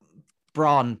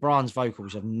Bran's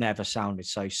vocals have never sounded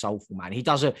so soulful, man.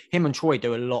 Him and Troy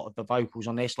do a lot of the vocals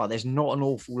on this. Like, there's not an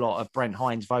awful lot of Brent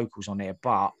Hinds vocals on here,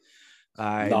 but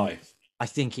no, I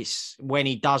think it's when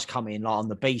he does come in, like on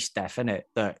the Beast Death, isn't it,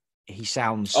 that he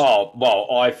sounds. Oh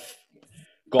well, I've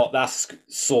got that's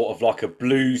sort of like a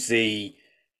bluesy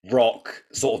rock,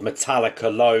 sort of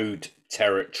Metallica load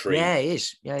territory. Yeah, it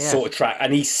is. Yeah. Sort of track,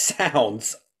 and he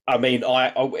sounds. I mean,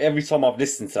 I every time I've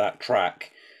listened to that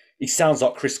track, he sounds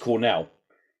like Chris Cornell.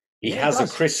 He has a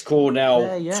Chris Cornell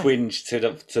twinge to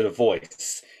the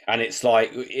voice, and it's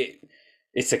like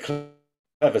it's a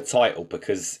clever title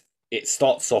because it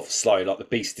starts off slow, like the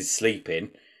beast is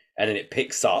sleeping, and then it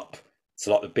picks up,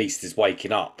 so like the beast is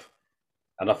waking up.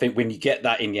 And I think when you get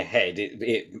that in your head,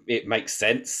 it makes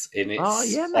sense. And it's, oh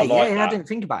yeah, mate. I didn't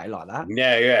think about it like that.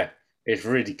 Yeah, it's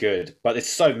really good. But there's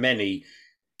so many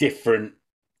different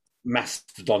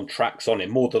Mastodon tracks on it,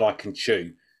 more than I can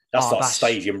chew. That's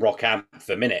stadium rock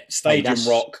anthem, innit? Stadium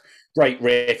rock, great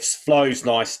riffs, flows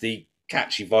nicely,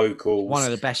 catchy vocals. One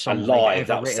of the best songs live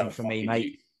ever written for me,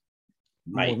 mate.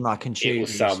 More than I can chew. It will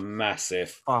sound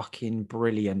massive. Fucking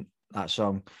brilliant, that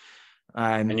song.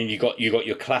 And then you got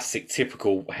your classic,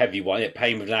 typical heavy one.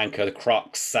 Pain with an Anchor, The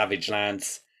Crux, Savage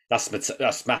Lands. That's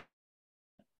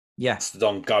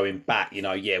Mastodon going back. You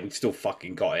know, we've still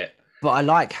fucking got it. But I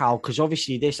like how, because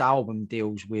obviously this album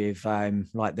deals with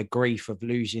like the grief of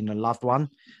losing a loved one,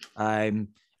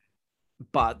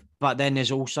 but then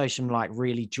there's also some like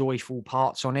really joyful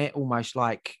parts on it, almost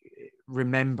like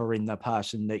remembering the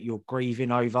person that you're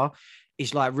grieving over.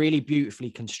 It's like really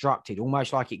beautifully constructed,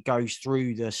 almost like it goes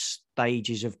through the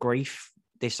stages of grief,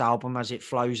 this album, as it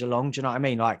flows along. Do you know what I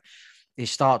mean? Like, it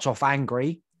starts off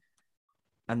angry,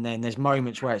 and then there's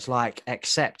moments where it's like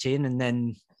accepting, and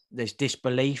then there's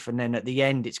disbelief, and then at the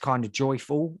end it's kind of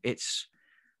joyful. It's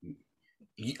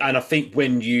And I think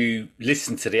when you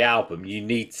listen to the album, you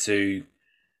need to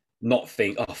not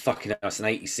think, oh, fucking hell, it's an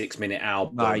 86-minute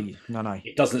album. No.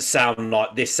 It doesn't sound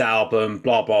like this album,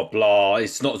 blah, blah, blah.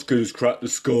 It's not as good as Crack the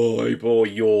Sky, boy,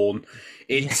 yawn.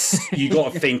 It's, you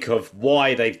got to think of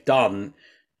why they've done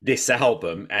this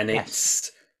album. And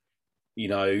it's, you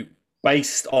know,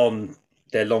 based on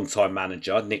their longtime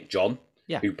manager, Nick John,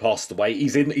 who passed away.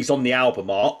 He's on the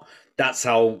album art. That's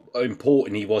how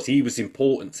important he was. He was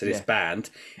important to this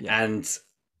band. And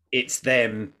it's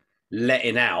them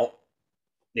letting out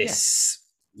this,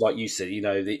 like you said, you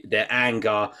know, their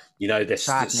anger, you know, their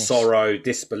sorrow,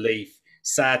 disbelief,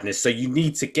 sadness. So you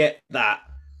need to get that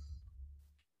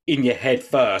in your head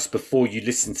first before you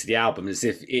listen to the album, as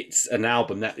if it's an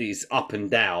album that is up and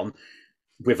down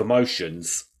with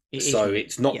emotions.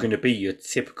 It's not going to be your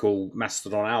typical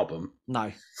Mastodon album.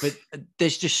 No, but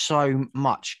there's just so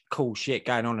much cool shit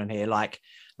going on in here. Like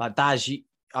Daz,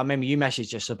 I remember you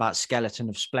messaged us about Skeleton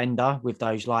of Splendor with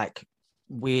those like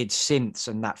weird synths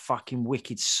and that fucking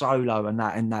wicked solo and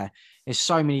that in there. There's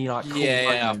so many like cool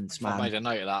moments, man. I made a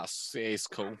note of that. It is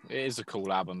cool. It is a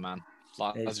cool album, man.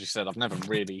 Like as you said, I've never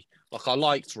really I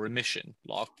liked Remission.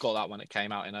 Like I got that when it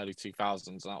came out in early 2000s,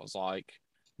 and that was like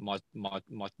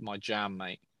my jam,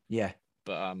 mate. Yeah,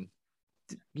 but kind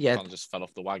of just fell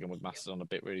off the wagon with Mastodon a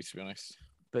bit, really, to be honest.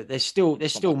 But there's still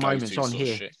moments on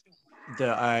here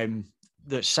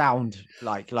that sound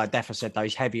like Deffa said,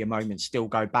 those heavier moments still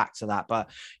go back to that. But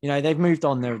you know, they've moved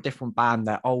on. They're a different band.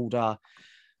 They're older.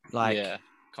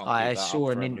 I saw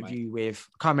an interview with,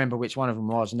 I can't remember which one of them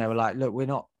was, and they were like, "Look, we're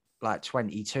not like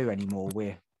 22 anymore.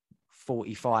 We're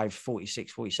 45,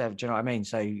 46, 47. Do you know what I mean?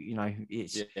 So you know,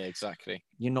 it's exactly.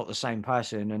 You're not the same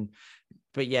person,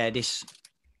 but yeah, this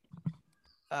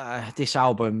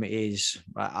album is.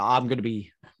 I'm going to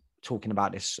be talking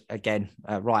about this again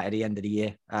right at the end of the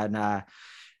year, and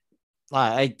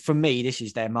for me, this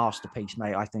is their masterpiece,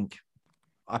 mate. I think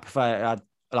I prefer.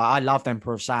 I love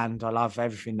Emperor of Sand. I love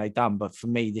everything they've done, but for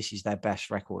me, this is their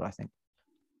best record, I think.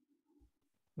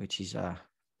 Which is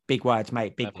big words,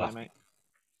 mate. Big play, mate.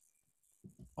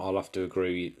 I'll have to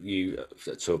agree with you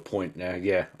to a point now.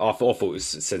 Yeah, I thought it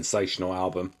was a sensational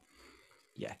album.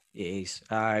 Yeah, it is.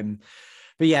 But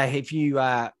yeah, if you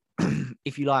like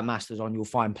Mastodon, you'll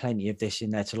find plenty of this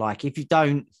in there to like. If you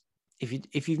don't,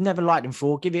 if you've never liked them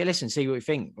before, give it a listen, see what you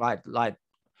think. Like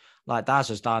Daz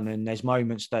has done, and there's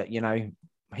moments that you know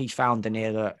he's found in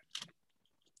here that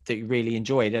you really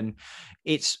enjoyed, and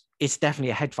it's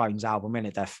definitely a headphones album, isn't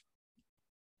it, Def?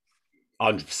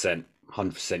 100%.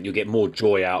 You'll get more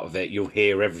joy out of it. You'll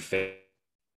hear everything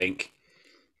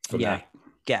from that.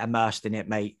 Get immersed in it,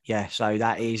 mate. Yeah, so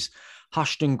that is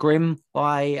Hushed and Grim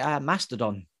by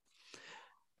Mastodon.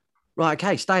 Right,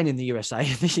 okay, staying in the USA.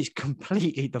 This is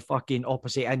completely the fucking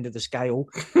opposite end of the scale.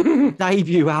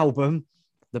 Debut album.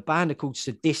 The band are called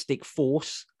Sadistic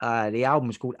Force. The album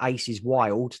is called Ace is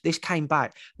Wild. This came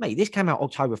back, mate, this came out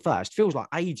October 1st. Feels like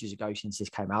ages ago since this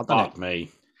came out, doesn't it? Fuck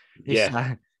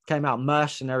me. Came out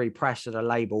Mercenary Press at a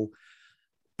label.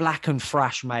 Black and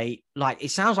Thrash, mate. Like,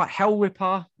 it sounds like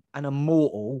Hellripper and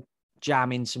Immortal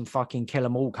jamming some fucking Kill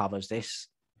 'Em All covers, this.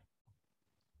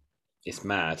 It's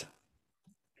mad.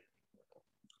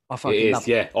 I fucking love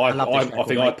it.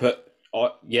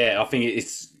 I think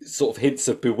it's sort of hints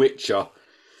of Bewitcher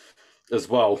as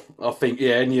well. I think,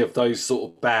 any of those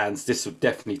sort of bands, this would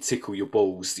definitely tickle your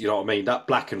balls. You know what I mean? That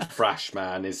Black and Thrash,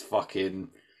 man, is fucking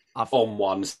on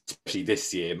one, especially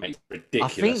this year, mate.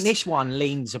 Ridiculous. I think this one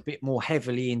leans a bit more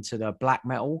heavily into the black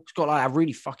metal. It's got like a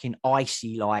really fucking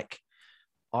icy black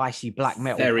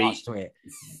metal parts to it.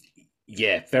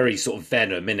 Yeah, very sort of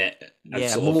Venom, innit? And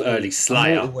sort of early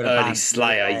Slayer.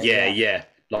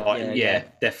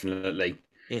 Definitely.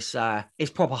 It's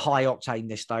proper high octane,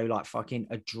 this though, like fucking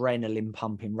adrenaline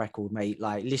pumping record, mate.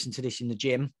 Like, listen to this in the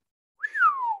gym.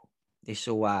 This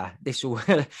will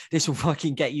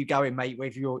fucking get you going, mate.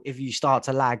 If you start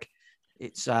to lag,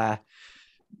 it's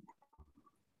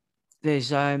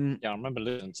there's I remember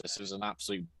listening to this. It was an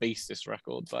absolute beast, this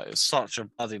record, but it's such a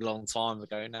bloody long time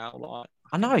ago now. Like,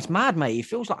 I know, it's mad, mate. It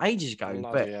feels like ages ago,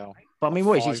 but I mean,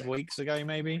 what is it? 5 weeks ago,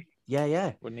 maybe.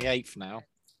 Yeah. We're in the 8th now.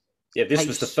 Yeah, this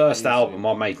was the first album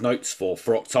I made notes for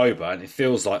October, and it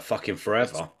feels like fucking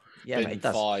forever. Yeah, mate, it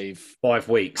does. 5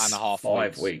 weeks and a half.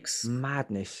 5 weeks.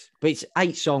 Madness. But it's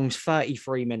 8 songs,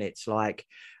 33 minutes. Like,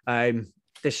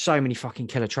 there's so many fucking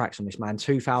killer tracks on this, man.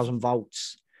 2000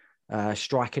 Volts,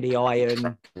 Strike of the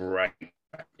Iron. Right.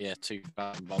 Yeah,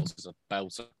 2000 Volts is a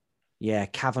belter. Yeah,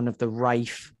 Cavern of the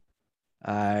Wraith.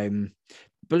 But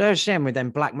there's them with them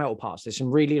black metal parts. There's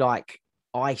some really like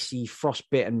icy,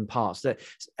 frostbitten parts that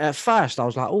at first I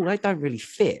was like, oh, they don't really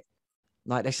fit.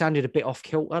 Like they sounded a bit off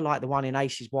kilter, like the one in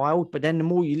Ace is Wild. But then the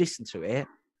more you listen to it,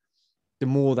 the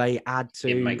more they add to.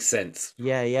 It makes sense.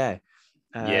 Yeah. Yeah.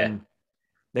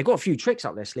 They've got a few tricks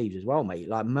up their sleeves as well, mate.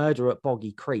 Like Murder at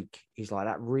Boggy Creek is like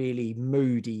that really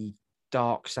moody,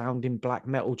 dark sounding black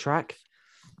metal track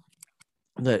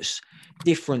that's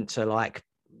different to like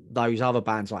those other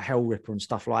bands like Hell Ripper and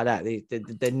stuff like that.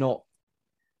 They're not.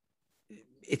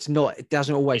 It's not. It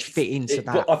doesn't always fit into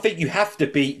that. I think you have to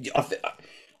be.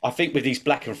 I think with these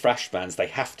black and thrash bands, they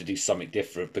have to do something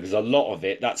different because a lot of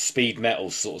it, that speed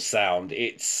metal sort of sound,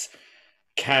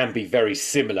 can be very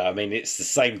similar. I mean, it's the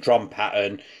same drum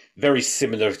pattern, very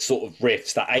similar sort of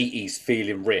riffs, that 80s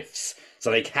feeling riffs. So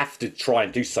they have to try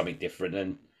and do something different.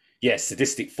 And yes,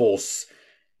 Sadistic Force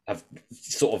have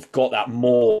sort of got that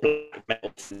more black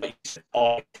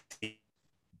metal.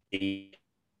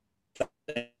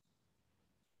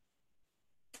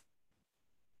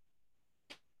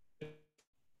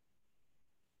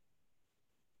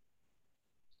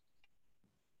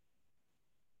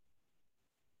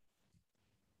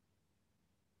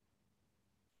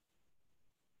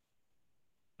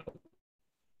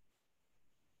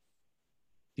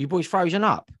 You boys frozen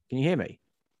up? Can you hear me?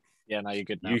 Yeah, no, you're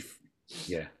good now.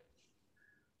 Yeah.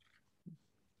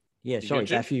 Yeah, sorry,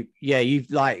 Jeff. You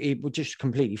like it would just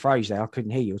completely froze there. I couldn't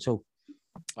hear you at all.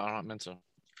 All right, mental.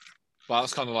 Well,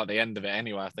 that's kind of like the end of it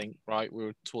anyway, I think, right? We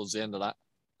were towards the end of that.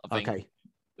 I think. Okay.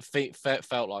 It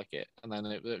felt like it, and then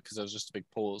because there was just a big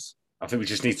pause. I think we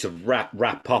just need to wrap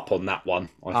up on that one.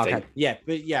 I think. Yeah,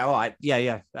 but yeah, all right,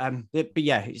 yeah. But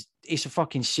yeah, it's a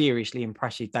fucking seriously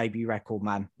impressive debut record,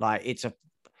 man. Like it's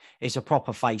a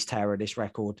proper face tearer. This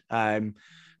record,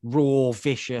 raw,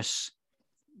 vicious,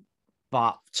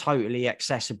 but totally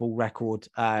accessible record.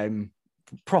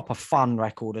 Proper fun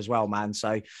record as well, man.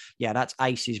 So yeah, that's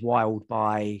Ace is Wild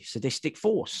by Sadistic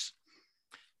Force.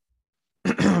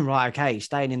 Right, okay,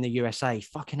 staying in the USA.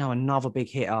 Fucking hell, another big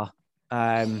hitter.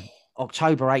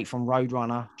 October 8th from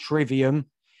Roadrunner, Trivium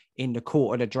in the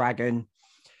Court of the Dragon.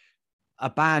 A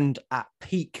band at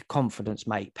peak confidence,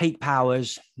 mate. Peak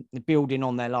powers, building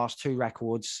on their last two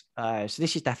records. So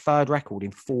this is their third record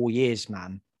in 4 years,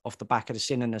 man, off the back of the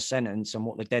Sin and the Sentence and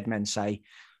What the Dead Men Say.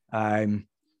 They're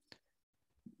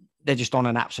just on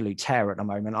an absolute tear at the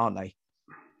moment, aren't they?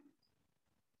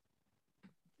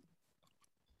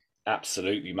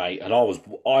 Absolutely, mate. And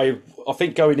I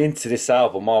think going into this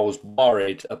album, I was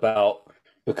worried about,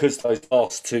 because those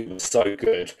last two were so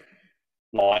good,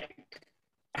 like,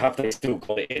 have they still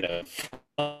got it in them?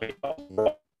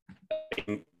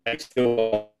 They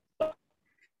still got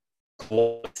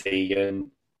quality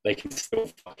and they can still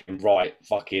fucking write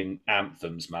fucking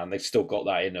anthems, man. They've still got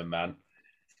that in them, man.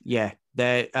 Yeah,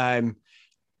 they're.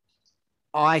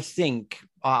 I think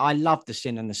I love the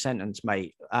Sin and the Sentence,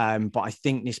 mate. But I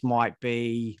think this might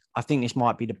be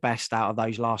the best out of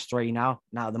those last three now.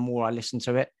 Now, the more I listen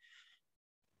to it.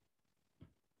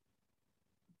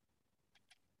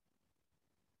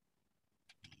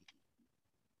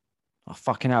 Oh,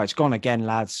 fucking hell, it's gone again,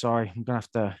 lads. Sorry, I'm gonna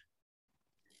have to.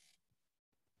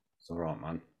 It's all right,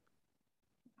 man.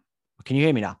 Can you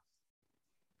hear me now?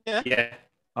 Yeah.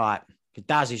 All right.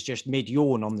 Daz is just mid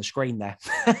yawn on the screen there.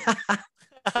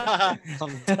 Yeah.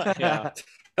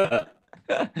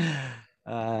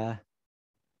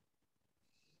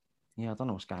 Yeah, I don't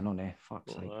know what's going on there.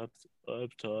 Fuck's sake. I'm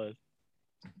tired.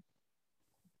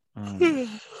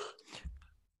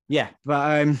 Yeah,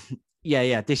 but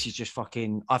yeah, this is just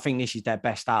fucking. I think this is their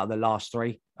best out of the last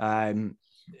three.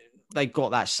 They've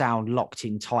got that sound locked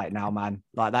in tight now, man.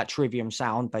 Like that Trivium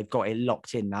sound, they've got it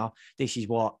locked in now. This is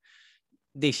what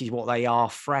they are: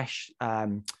 fresh,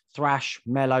 thrash,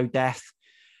 mellow death,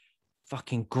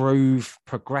 fucking groove,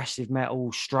 progressive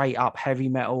metal, straight up heavy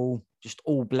metal, just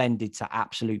all blended to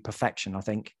absolute perfection, I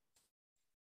think.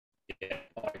 Yeah,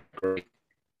 I agree.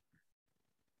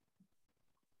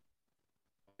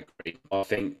 I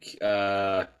think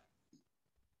I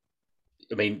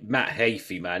mean, Matt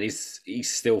Heafy, man,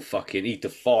 he's still fucking, he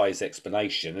defies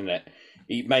explanation, isn't it?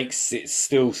 He makes it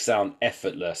still sound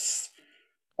effortless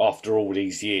after all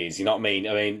these years. You know what I mean?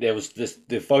 I mean, there was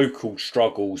the vocal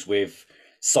struggles with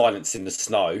Silence in the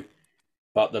Snow,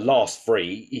 but the last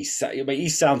three, he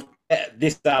sounds better.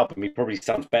 This album, he probably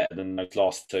sounds better than those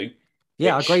last two.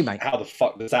 Yeah, I agree, mate. How the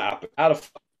fuck does that happen? How the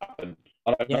fuck happen?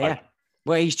 I don't know. Yeah.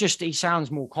 Well, he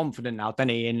sounds more confident now, doesn't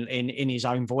he, in his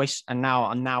own voice, and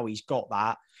now he's got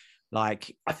that.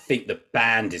 Like, I think the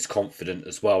band is confident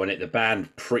as well, and the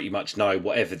band pretty much know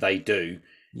whatever they do.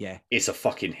 Yeah, it's a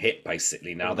fucking hit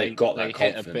basically. Now well, they've got that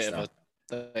confidence.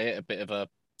 They hit a bit of a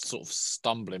sort of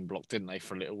stumbling block, didn't they,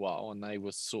 for a little while, and they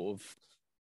were sort of.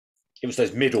 It was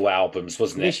those middle albums,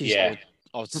 wasn't it? Yeah.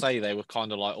 I would say they were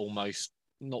kind of like almost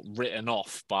not written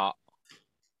off, but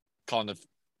kind of,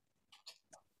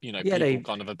 you know, Yeah, people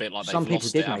kind of a bit like some they've people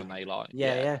lost did, it, mate. haven't they? Like,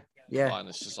 Yeah. And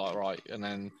it's just like, right. And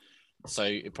then, so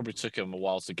it probably took them a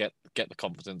while to get the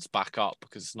confidence back up,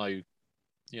 because it's no, you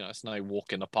know, it's no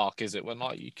walk in the park, is it? When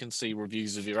like you can see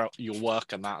reviews of your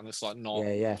work and that, and it's like not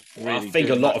Yeah. really. I think a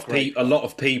doing lot that of great, people, a lot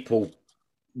of people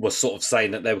were sort of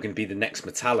saying that they were going to be the next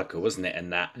Metallica, wasn't it?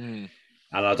 And that, and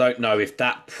I don't know if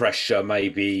that pressure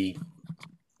maybe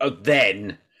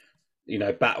then, you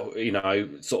know,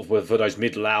 sort of for those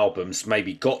middle albums,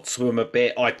 maybe got to them a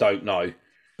bit. I don't know,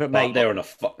 But but mate, they're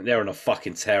on a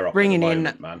fucking tear up at the bringing in,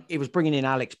 moment, man. it was bringing in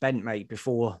Alex Bent, mate,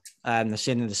 before the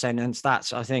Sin of the Sentence.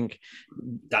 That's, I think,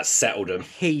 That's settled them.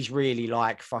 He's really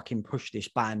like fucking pushed this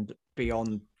band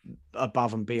beyond,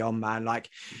 above and beyond, man. Like,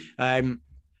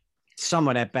 some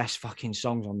of their best fucking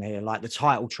songs on here. Like the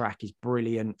title track is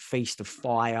brilliant. Feast of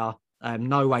Fire,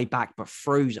 No Way Back But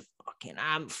Through's a fucking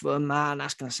anthem, man.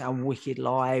 That's gonna sound wicked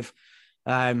live.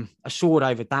 A Sword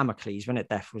Over Damocles, when it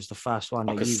Death was the first one.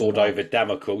 Like a Sword Over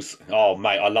Damocles. Oh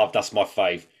mate, that's my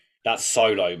fave. That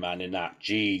solo, man, in that.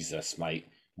 Jesus, mate.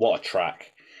 What a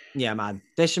track. Yeah, man.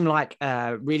 There's some like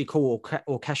really cool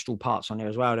orchestral parts on here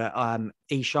as well that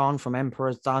Ishan from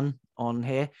Emperor's done on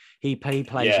here. He plays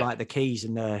like the keys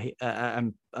and the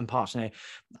and parts in it,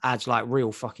 adds like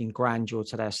real fucking grandeur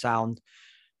to their sound.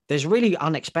 There's really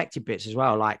unexpected bits as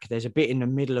well. Like there's a bit in the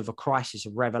middle of A Crisis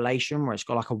of Revelation where it's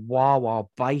got like a wah-wah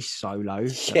bass solo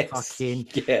that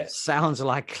fucking sounds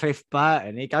like Cliff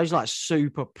Burton. It goes like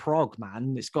super prog,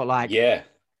 man. It's got like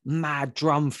mad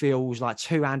drum fills, like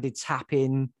two-handed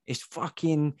tapping. It's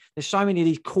fucking, there's so many of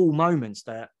these cool moments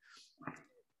that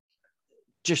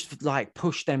just like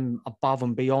push them above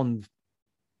and beyond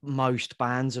most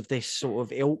bands of this sort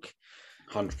of ilk.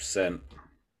 100%.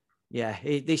 Yeah,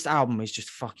 this album is just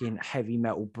fucking heavy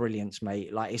metal brilliance,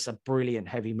 mate. Like it's a brilliant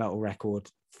heavy metal record,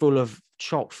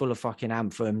 chock full of fucking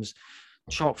anthems,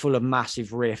 chock full of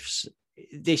massive riffs.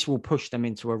 This will push them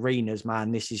into arenas,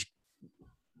 man.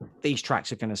 These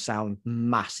tracks are going to sound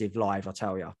massive live, I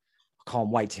tell you. I can't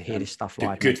wait to hear this stuff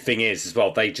live. The good thing is as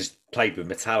well, they just played with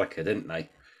Metallica, didn't they?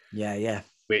 Yeah.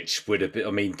 Which would have been,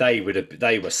 I mean, they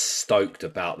were stoked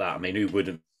about that. I mean, who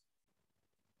wouldn't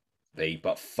be?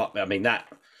 But fuck, I mean, that,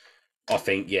 I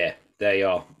think,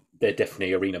 they're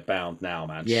definitely arena bound now,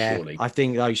 man. Yeah, surely. I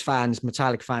think those fans,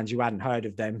 Metallica fans who hadn't heard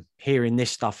of them, hearing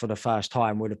this stuff for the first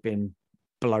time would have been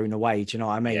blown away. Do you know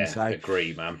what I mean? Yeah, so,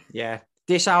 agree, man. Yeah.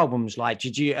 This album's like,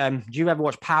 did you ever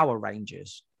watch Power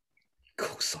Rangers? Of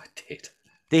course I did.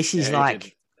 This is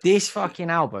this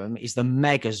fucking album is the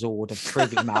Megazord of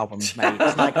Trivium albums, mate.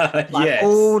 It's like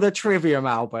all the Trivium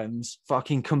albums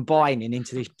fucking combining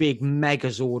into this big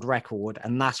Megazord record,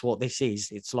 and that's what this is.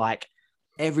 It's like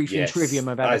everything Trivium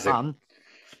have ever done.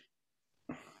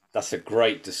 That's a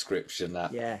great description,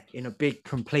 that. Yeah, in a big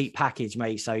complete package,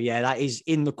 mate. So yeah, that is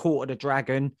In the Court of the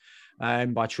Dragon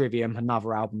by Trivium,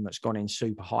 another album that's gone in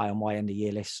super high on my end of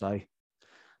year list. So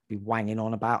be wanging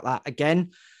on about that again.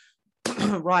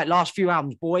 Right, last few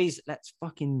albums, boys. Let's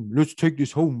take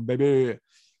this home, baby.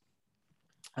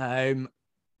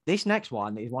 This next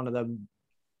one is one of the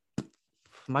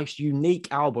most unique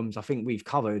albums I think we've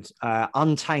covered.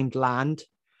 Untamed Land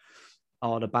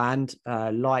are the band.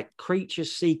 Like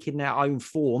Creatures Seeking Their Own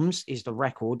Forms is the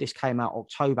record. This came out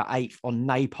October 8th on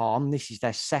Napalm. This is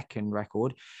their second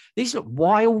record. This is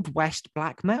Wild West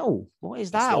black metal. What is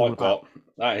that? That's what I've got.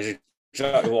 That is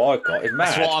exactly what I've got. It's mad.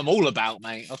 That's what I'm all about,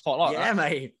 mate. I quite like that. Yeah,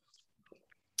 mate.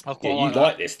 You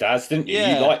like this, Daz, didn't you?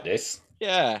 Yeah. You like this?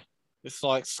 Yeah. It's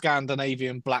like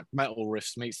Scandinavian black metal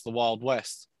riffs meets the Wild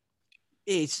West.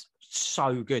 It's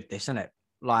so good, this, isn't it?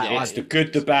 Like it's the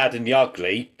good, the bad, and the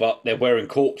ugly, but they're wearing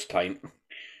corpse paint.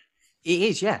 It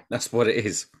is, yeah. That's what it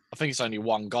is. I think it's only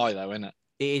one guy, though, isn't it?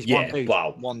 It is one dude.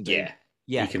 Well, one dude.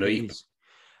 Yeah. You can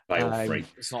play all three.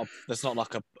 There's not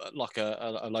like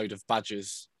a load of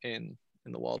badgers in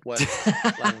the Wild West.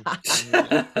 I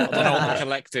don't know what the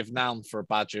collective noun for a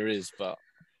badger is, but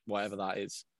whatever that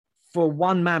is. For a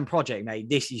one-man project, mate,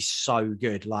 this is so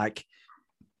good. Like,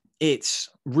 it's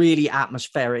really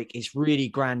atmospheric. It's really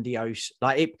grandiose.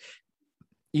 Like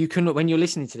you can, when you're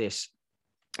listening to this,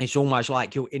 it's almost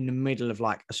like you're in the middle of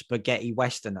like a spaghetti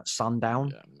western at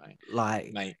sundown. Yeah, mate.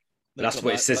 Like, mate. That's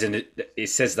what it says in it. It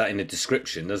says that in the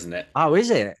description, doesn't it? Oh,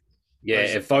 is it? Yeah,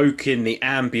 evoking the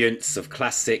ambience of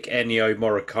classic Ennio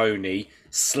Morricone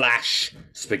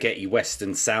 / spaghetti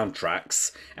western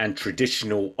soundtracks and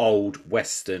traditional old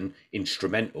western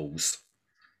instrumentals.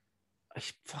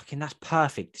 That's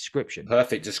perfect description.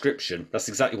 Perfect description. That's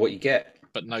exactly what you get.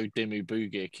 But no Dimmu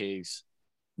Borgir keys.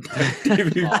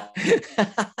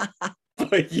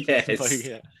 But yes. But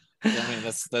yeah. I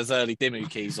mean, there's early Dimmu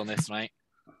keys on this, mate.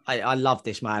 I love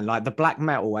this, man. Like the black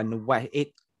metal and the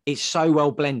way it's so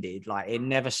well blended. Like it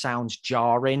never sounds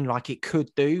jarring like it could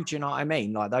do. Do you know what I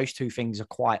mean? Like those two things are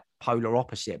quite polar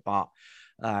opposite. But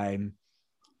I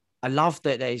love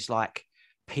that there's like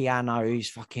pianos,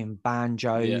 fucking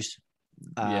banjos,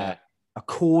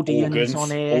 accordions on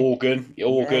here, organ,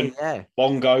 yeah.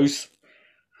 bongos.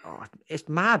 Oh, it's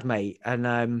mad, mate.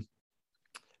 And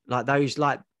like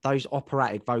those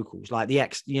operatic vocals, like the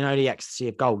Ecstasy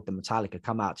of Gold, the Metallica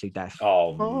come out to death.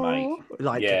 Oh, mate.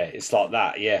 Like yeah, it's like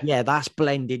that. Yeah, that's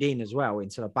blended in as well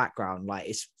into the background. Like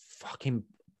it's fucking.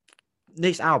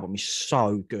 This album is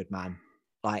so good, man.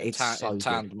 Like it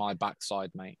tanned my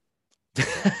backside, mate.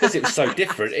 Because it was so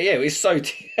different. Yeah, it's so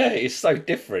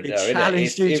different. It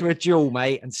challenged you to a duel,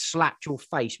 mate, and slapped your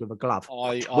face with a glove.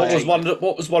 What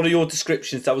was one of your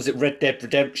descriptions? That was it. Red Dead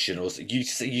Redemption, or you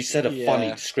said a funny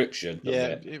description.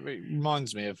 Yeah, it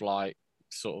reminds me of like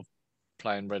sort of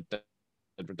playing Red Dead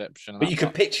Redemption. But you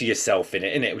could picture yourself in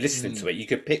it, innit? Listening to it, you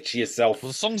could picture yourself. Well,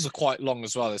 the songs are quite long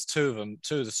as well. There's two of them.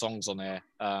 Two of the songs on here.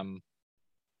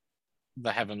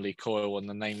 The Heavenly Coil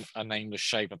and A Nameless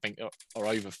Shape, I think, are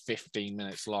over 15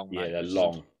 minutes long. Yeah, mate. they're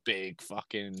long. Big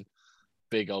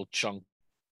old chunk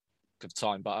of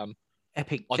time. But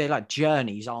epic. They're like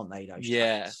journeys, aren't they? Those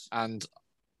tracks? And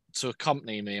to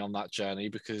accompany me on that journey,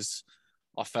 because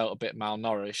I felt a bit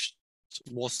malnourished,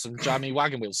 was some jammy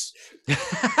wagon wheels.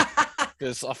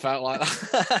 Because I felt like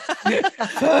that.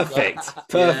 Perfect.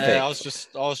 Yeah, I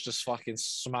was just fucking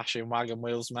smashing wagon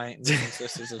wheels, mate.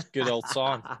 This is a good old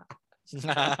time.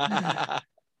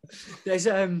 There's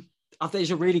a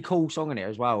really cool song in it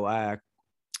as well.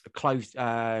 Clothed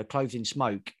in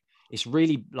Smoke. It's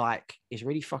really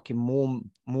fucking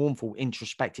mournful,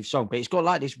 introspective song, but it's got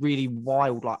like this really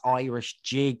wild, like Irish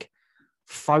jig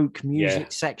folk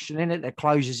music section in it that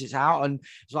closes it out, and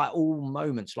it's like all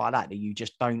moments like that you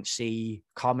just don't see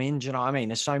coming. Do you know what I mean?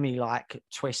 There's so many like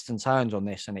twists and turns on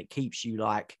this, and it keeps you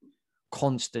like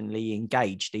constantly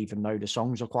engaged, even though the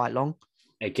songs are quite long.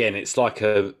 Again, it's like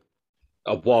a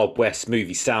Wild West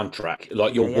movie soundtrack,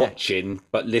 like you're watching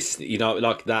but listening, you know,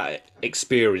 like that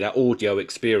experience, that audio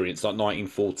experience, like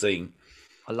 1914.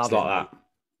 I love it like that.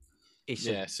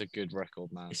 It's a good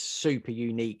record, man. It's super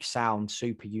unique sound,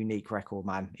 super unique record,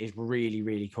 man. It's really,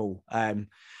 really cool.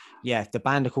 The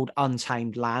band are called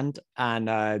Untamed Land,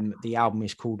 and the album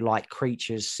is called Like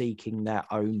Creatures Seeking Their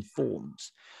Own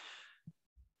Forms.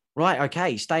 Right,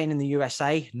 okay, staying in the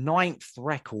USA, 9th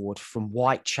record from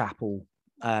Whitechapel.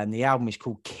 The album is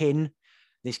called Kin.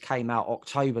 This came out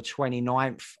October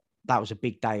 29th. That was a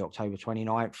big day, October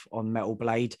 29th on Metal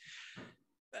Blade.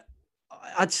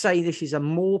 I'd say this is a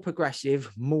more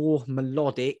progressive, more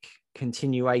melodic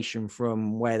continuation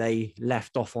from where they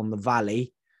left off on The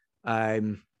Valley.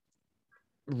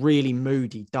 Really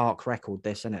moody, dark record,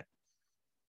 this, isn't it?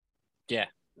 Yeah,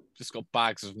 just got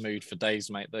bags of mood for days,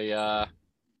 mate. The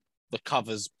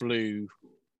cover's blue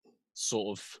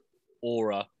sort of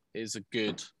aura is a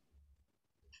good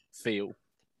feel.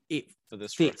 It for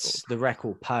this fits the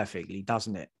record perfectly,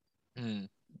 doesn't it?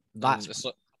 That's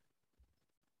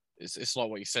it's like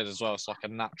what you said as well. It's like a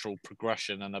natural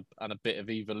progression and a bit of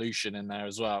evolution in there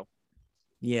as well.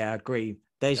 Yeah, I agree.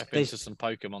 There's some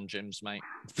Pokemon gyms, mate.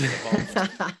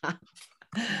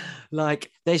 Like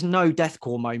there's no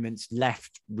deathcore moments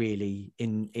left really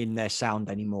in their sound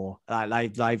anymore.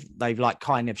 They've like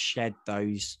kind of shed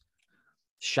those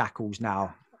shackles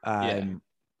now. The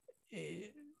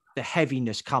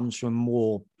heaviness comes from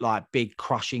more like big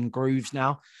crushing grooves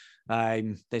now.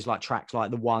 There's like tracks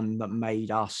like the one that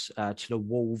made us To the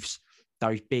Wolves,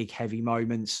 those big heavy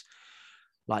moments.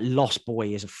 Like Lost Boy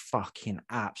is a fucking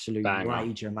absolute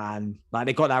rager, man. Like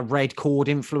they got that red chord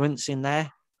influence in there.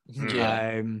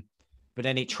 Yeah. But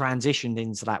then it transitioned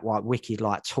into that like wicked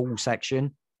like Tool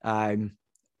section. The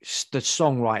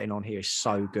songwriting on here is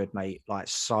so good, mate. Like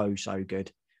so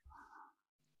good.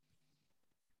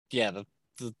 Yeah,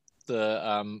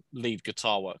 the lead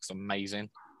guitar work's amazing.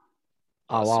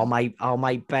 Our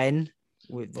mate Ben.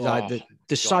 With like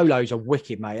the solos are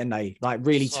wicked, mate, aren't they? Like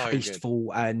really so tasteful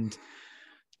good. And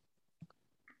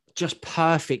just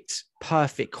perfect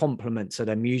complement to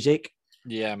the music.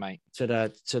 Yeah, mate. To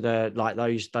the like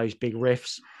those big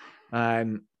riffs.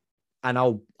 And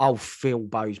I'll Phil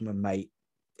Bozeman, mate.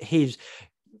 He's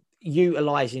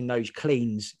utilizing those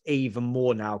cleans even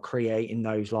more now, creating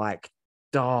those like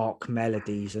dark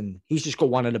melodies, and he's just got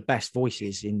one of the best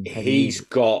voices in heavy music.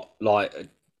 Got like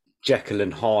Jekyll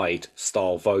and Hyde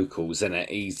style vocals, isn't it?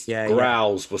 His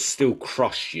growls will still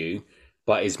crush you,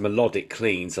 but his melodic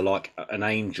cleans are like an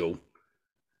angel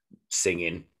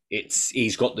singing.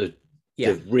 He's got the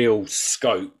Yeah. the real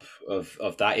scope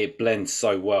of that. It blends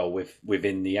so well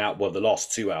within the the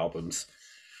last two albums.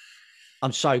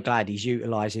 I'm so glad he's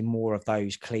utilizing more of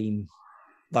those clean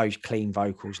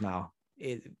vocals now.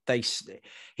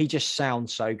 He just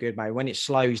sounds so good, mate. When it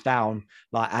slows down,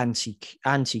 like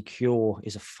Anti Cure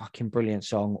is a fucking brilliant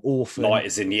song. Orphan, Light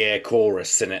is in the air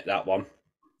chorus, in it, that one.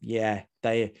 Yeah,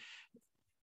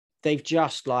 they've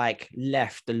just like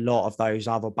left a lot of those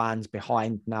other bands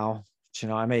behind now. Do you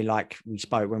know what I mean? Like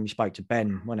when we spoke to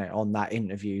Ben, when it on that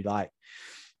interview, like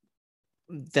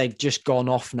they've just gone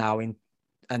off now and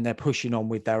they're pushing on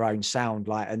with their own sound.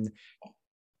 Like, and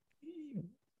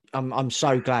I'm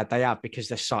so glad they have, because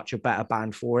they're such a better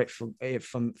band for it for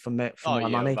my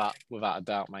money. Without a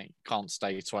doubt, mate. Can't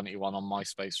stay 21 on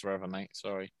MySpace forever, mate.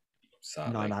 Sorry.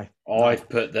 Sadly. No. I've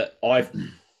put that.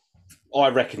 I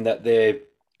reckon that they're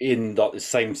in like the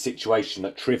same situation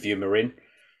that Trivium are in.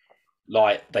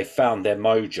 Like, they found their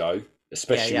mojo,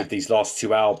 especially with these last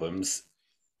two albums,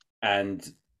 and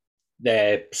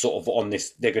they're sort of on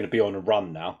this. They're going to be on a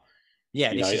run now.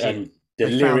 Yeah, this is it. And the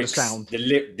lyrics, sound.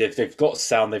 They've got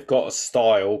sound. They've got a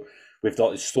style with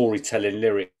like the storytelling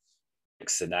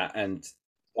lyrics and that. And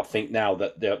I think now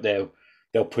that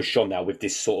they'll push on now with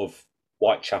this sort of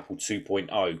Whitechapel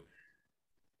 2.0,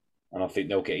 and I think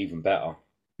they'll get even better.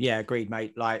 Yeah, agreed,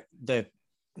 mate. Like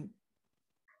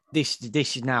this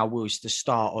is now was the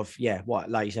start of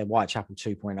like you said, Whitechapel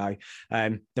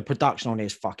 2.0. The production on it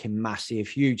is fucking massive,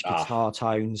 huge guitar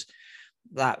tones,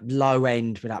 that low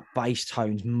end with that bass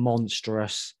tone's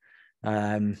monstrous.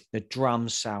 The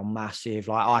drums sound massive.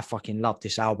 Like, I fucking love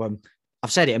this album.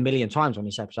 I've said it a million times on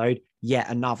this episode. Yet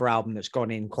another album that's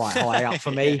gone in quite high up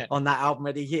for me on that album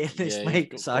of the year list,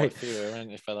 mate. So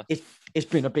it's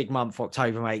been a big month,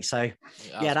 October, mate. So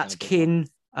that's Kin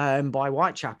by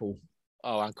Whitechapel.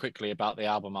 Oh, and quickly about the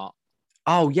album art.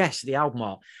 Oh, yes, the album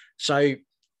art. So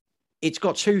it's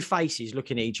got two faces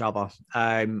looking at each other.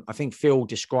 I think Phil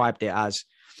described it as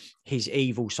his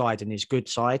evil side and his good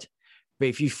side. But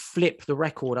if you flip the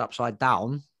record upside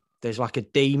down, there's like a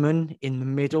demon in the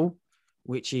middle,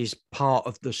 which is part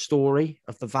of the story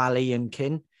of the Valley and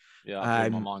Kin. Yeah,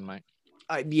 it blew my mind, mate.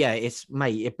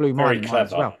 It blew my mind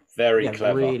as well. Very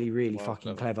clever. Really, really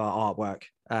fucking clever artwork.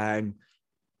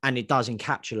 And it does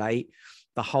encapsulate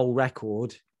the whole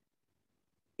record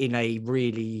in a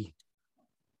really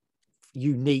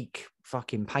unique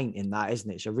fucking painting, that,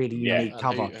 isn't it? It's a really unique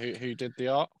cover. Who did the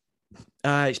art?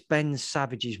 It's Ben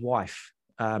Savage's wife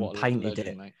painted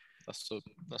it. Mate. That's cool.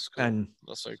 And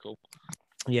that's so cool.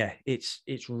 Yeah, it's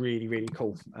really, really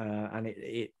cool. And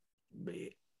it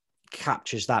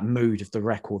captures that mood of the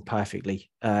record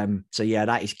perfectly. So yeah,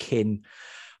 that is Kin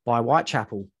by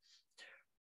Whitechapel.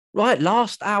 Right,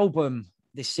 last album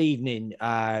this evening,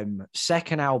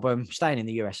 second album, staying in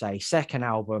the USA, second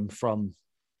album from,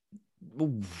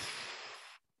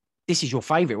 this is your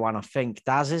favourite one, I think,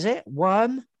 Daz, is it?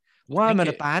 Worm and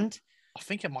a band. I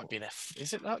think it might be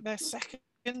is it like their second?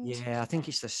 Yeah, I think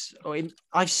it's this.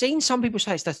 I've seen some people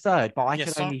say it's their third, but I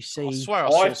can only see. I swear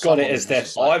I've got it as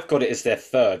their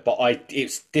third, but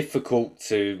it's difficult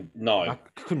to know. I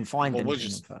couldn't find anything in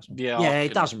the first one. Yeah,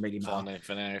 it doesn't really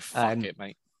matter. Fuck it,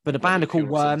 mate. But the band are called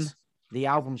Worm. The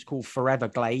album's called Forever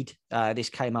Glade. This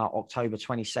came out October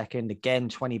 22nd. Again,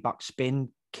 $20 spin,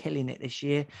 killing it this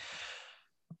year.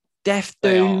 Death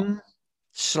Doom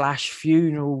 /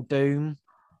 Funeral Doom,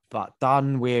 but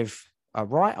done with a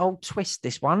right old twist,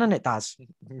 this one, and it does.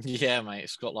 Yeah, mate.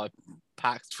 It's got like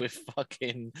packed with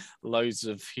fucking loads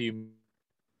of human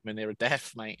era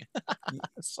death, mate.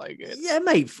 So good. Yeah,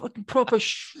 mate. Fucking proper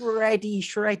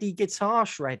shreddy guitar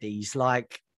shreddies.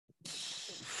 Like,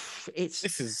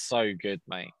 this is so good,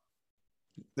 mate.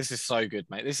 This is so good,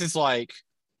 mate. This is like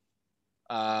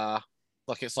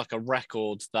it's like a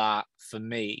record that, for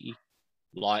me,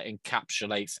 like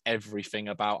encapsulates everything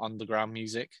about underground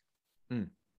music. Do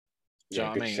you know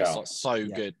what I mean? Shout. It's like so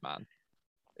good, man.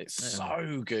 It's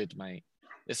so good, mate.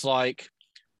 It's like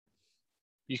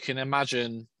you can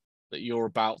imagine that you're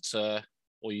about to,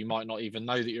 or you might not even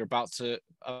know that you're about to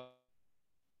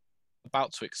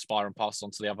expire and pass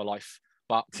on to the other life.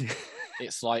 But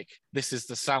it's like, this is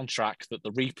the soundtrack that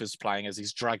the Reaper's playing as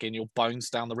he's dragging your bones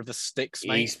down the river Styx,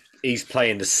 mate. He's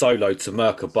playing the solo to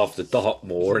Merc Above the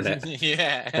Dartmoor, isn't it?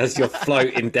 Yeah. As you're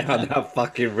floating down that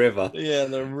fucking river. Yeah,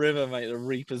 the river, mate. The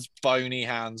Reaper's bony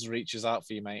hands reaches out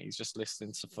for you, mate. He's just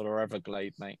listening to Forever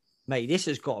Glade, mate. Mate, this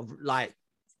has got, like,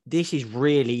 this is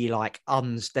really, like,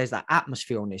 there's that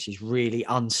atmosphere on this is really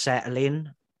unsettling.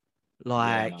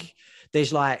 Like,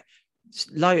 there's, like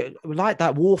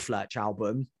that Wharf Lurch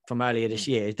album, from earlier this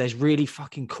year. There's really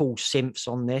fucking cool synths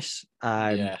on this.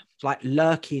 Yeah. It's like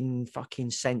lurking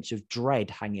fucking sense of dread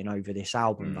hanging over this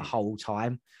album the whole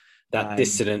time. That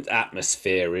dissonant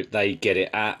atmosphere, they get it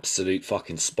absolute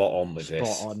fucking spot on with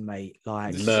this. Spot on, mate.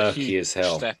 Like This is a murky huge as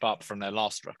hell. step up from their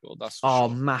last record. That's for sure.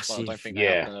 massive. But I don't think they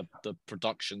have the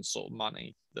production sort of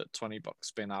money that 20 Buck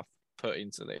Spin have put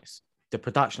into this. The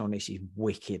production on this is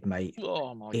wicked, mate.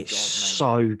 Oh my It's god,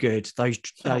 so good. Those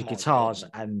my guitars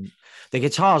God, and the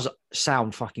guitars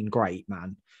sound fucking great,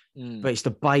 man. mate. But it's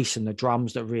the bass and the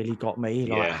drums that really got me.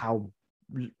 Like Yeah. how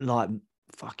like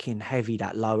fucking heavy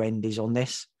that low end is on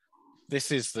this. This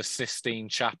is the Sistine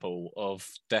Chapel of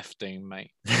Death Doom,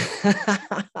 mate.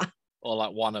 Or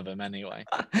like one of them anyway.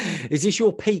 Is this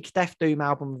your peak Death Doom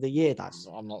album of the year? That's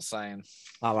I'm not saying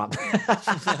all right.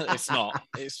 it's not.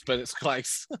 But it's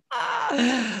close.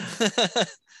 I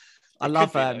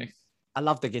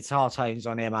love the guitar tones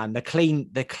on here, man. The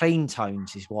clean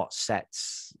tones is what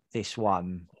sets this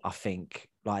one, I think.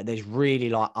 Like there's really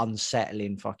like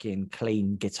unsettling fucking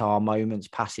clean guitar moments,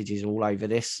 passages all over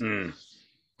this.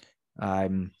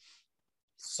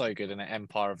 So good in it.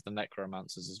 Empire of the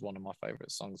Necromancers is one of my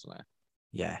favorite songs on there.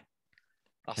 Yeah.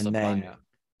 That's And a then banger.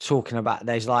 talking about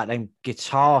there's like them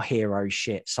Guitar Hero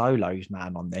shit solos,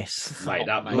 man, on this. Mate,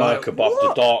 that mate. Lurk Above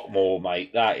What? the Darkmoor,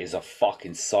 mate, that is a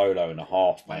fucking solo and a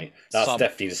half, mate. That's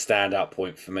definitely the standout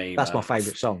point for me. That's man. my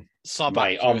favourite song.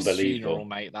 Subacuous unbelievable. Funeral,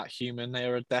 mate. That Human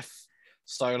Near a Death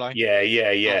solo. Yeah.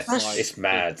 That's like- It's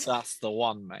mad. That's the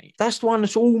one, mate. That's the one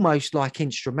that's almost like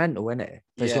instrumental, isn't it?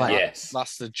 There's Yeah. like Yes.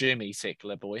 That's the Jimmy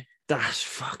Tickler boy. that's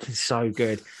fucking so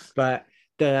good. But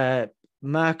the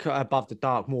Merc Above the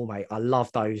Dark Moor, mate, I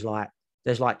love those. Like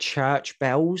there's like church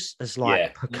bells as like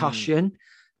Yeah. percussion,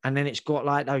 and then it's got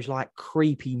like those like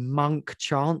creepy monk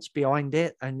chants behind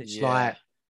it, and it's Yeah. like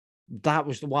that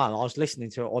was the one I was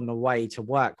listening to it on the way to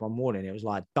work one morning. It was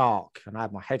like dark, and I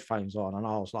had my headphones on, and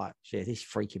I was like, "Shit, this is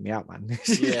freaking me out, man."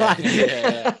 Yeah,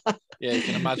 yeah. Yeah, you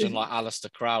can imagine like Alistair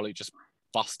Crowley just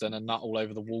busting a nut all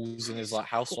over the walls in his like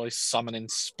house while he's summoning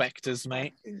spectres,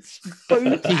 mate. It's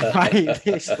spooky, mate.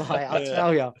 This, like, I Yeah.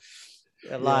 tell you,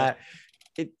 like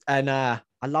it, and I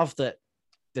love that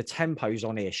the tempos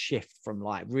on here shift from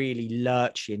like really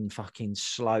lurching, fucking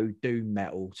slow doom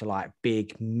metal to like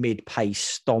big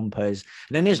mid-pace stompers,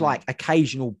 and then there's like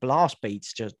occasional blast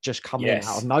beats just coming in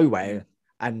out of nowhere,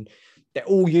 and they're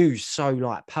all used so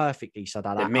like perfectly, so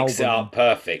that They that mix it album- up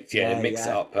perfect. Yeah, Yeah, they mix it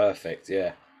yeah. up perfect.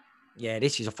 Yeah. Yeah,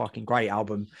 this is a fucking great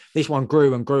album. This one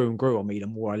grew and grew and grew on me the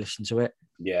more I listened to it.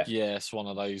 Yeah. Yeah, it's one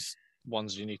of those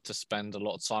ones you need to spend a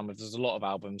lot of time with. There's a lot of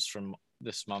albums from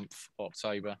this month,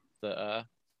 October, that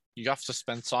you have to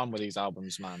spend time with these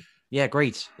albums, man. Yeah,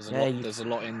 agreed. There's a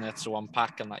lot in there to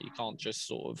unpack, and that you can't just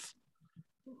sort of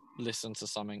listen to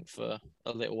something for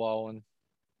a little while, and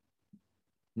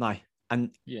no,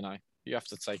 and you know you have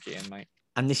to take it in, mate.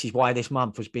 and this is why this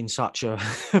month has been such a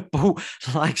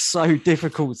like so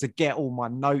difficult to get all my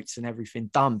notes and everything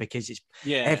done, because it's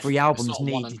Yeah, every it's album's not a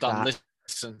one and needed done that.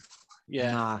 listen.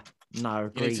 Yeah, no, you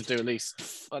agreed. need to do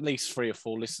at least 3 or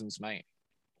 4 listens, mate.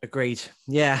 Agreed.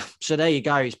 Yeah. So there you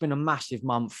go. It's been a massive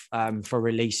month for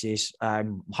releases.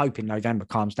 Hoping November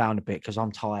calms down a bit because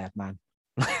I'm tired, man.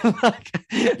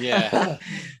 Yeah.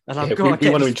 And I've Yeah, got we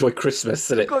want to enjoy Christmas,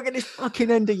 isn't I've it? got to get this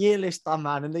fucking end of year list done,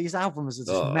 man. And these albums are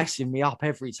just Oh. messing me up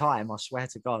every time. I swear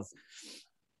to God.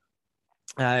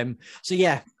 So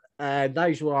yeah,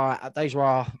 those were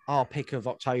our pick of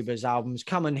October's albums.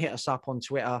 Come and hit us up on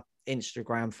Twitter,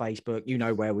 Instagram, Facebook. You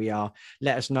know where we are.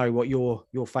 Let us know what your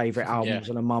favorite albums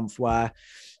of the month were.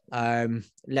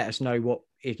 Let us know what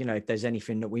if there's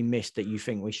anything that we missed that you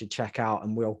think we should check out,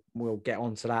 and we'll get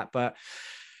onto that. But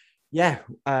yeah,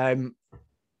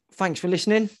 thanks for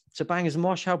listening to Bangers and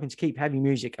Mosh, helping to keep heavy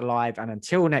music alive. And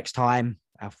until next time,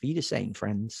 auf Wiedersehen,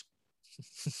 friends.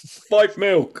 Five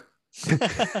milk.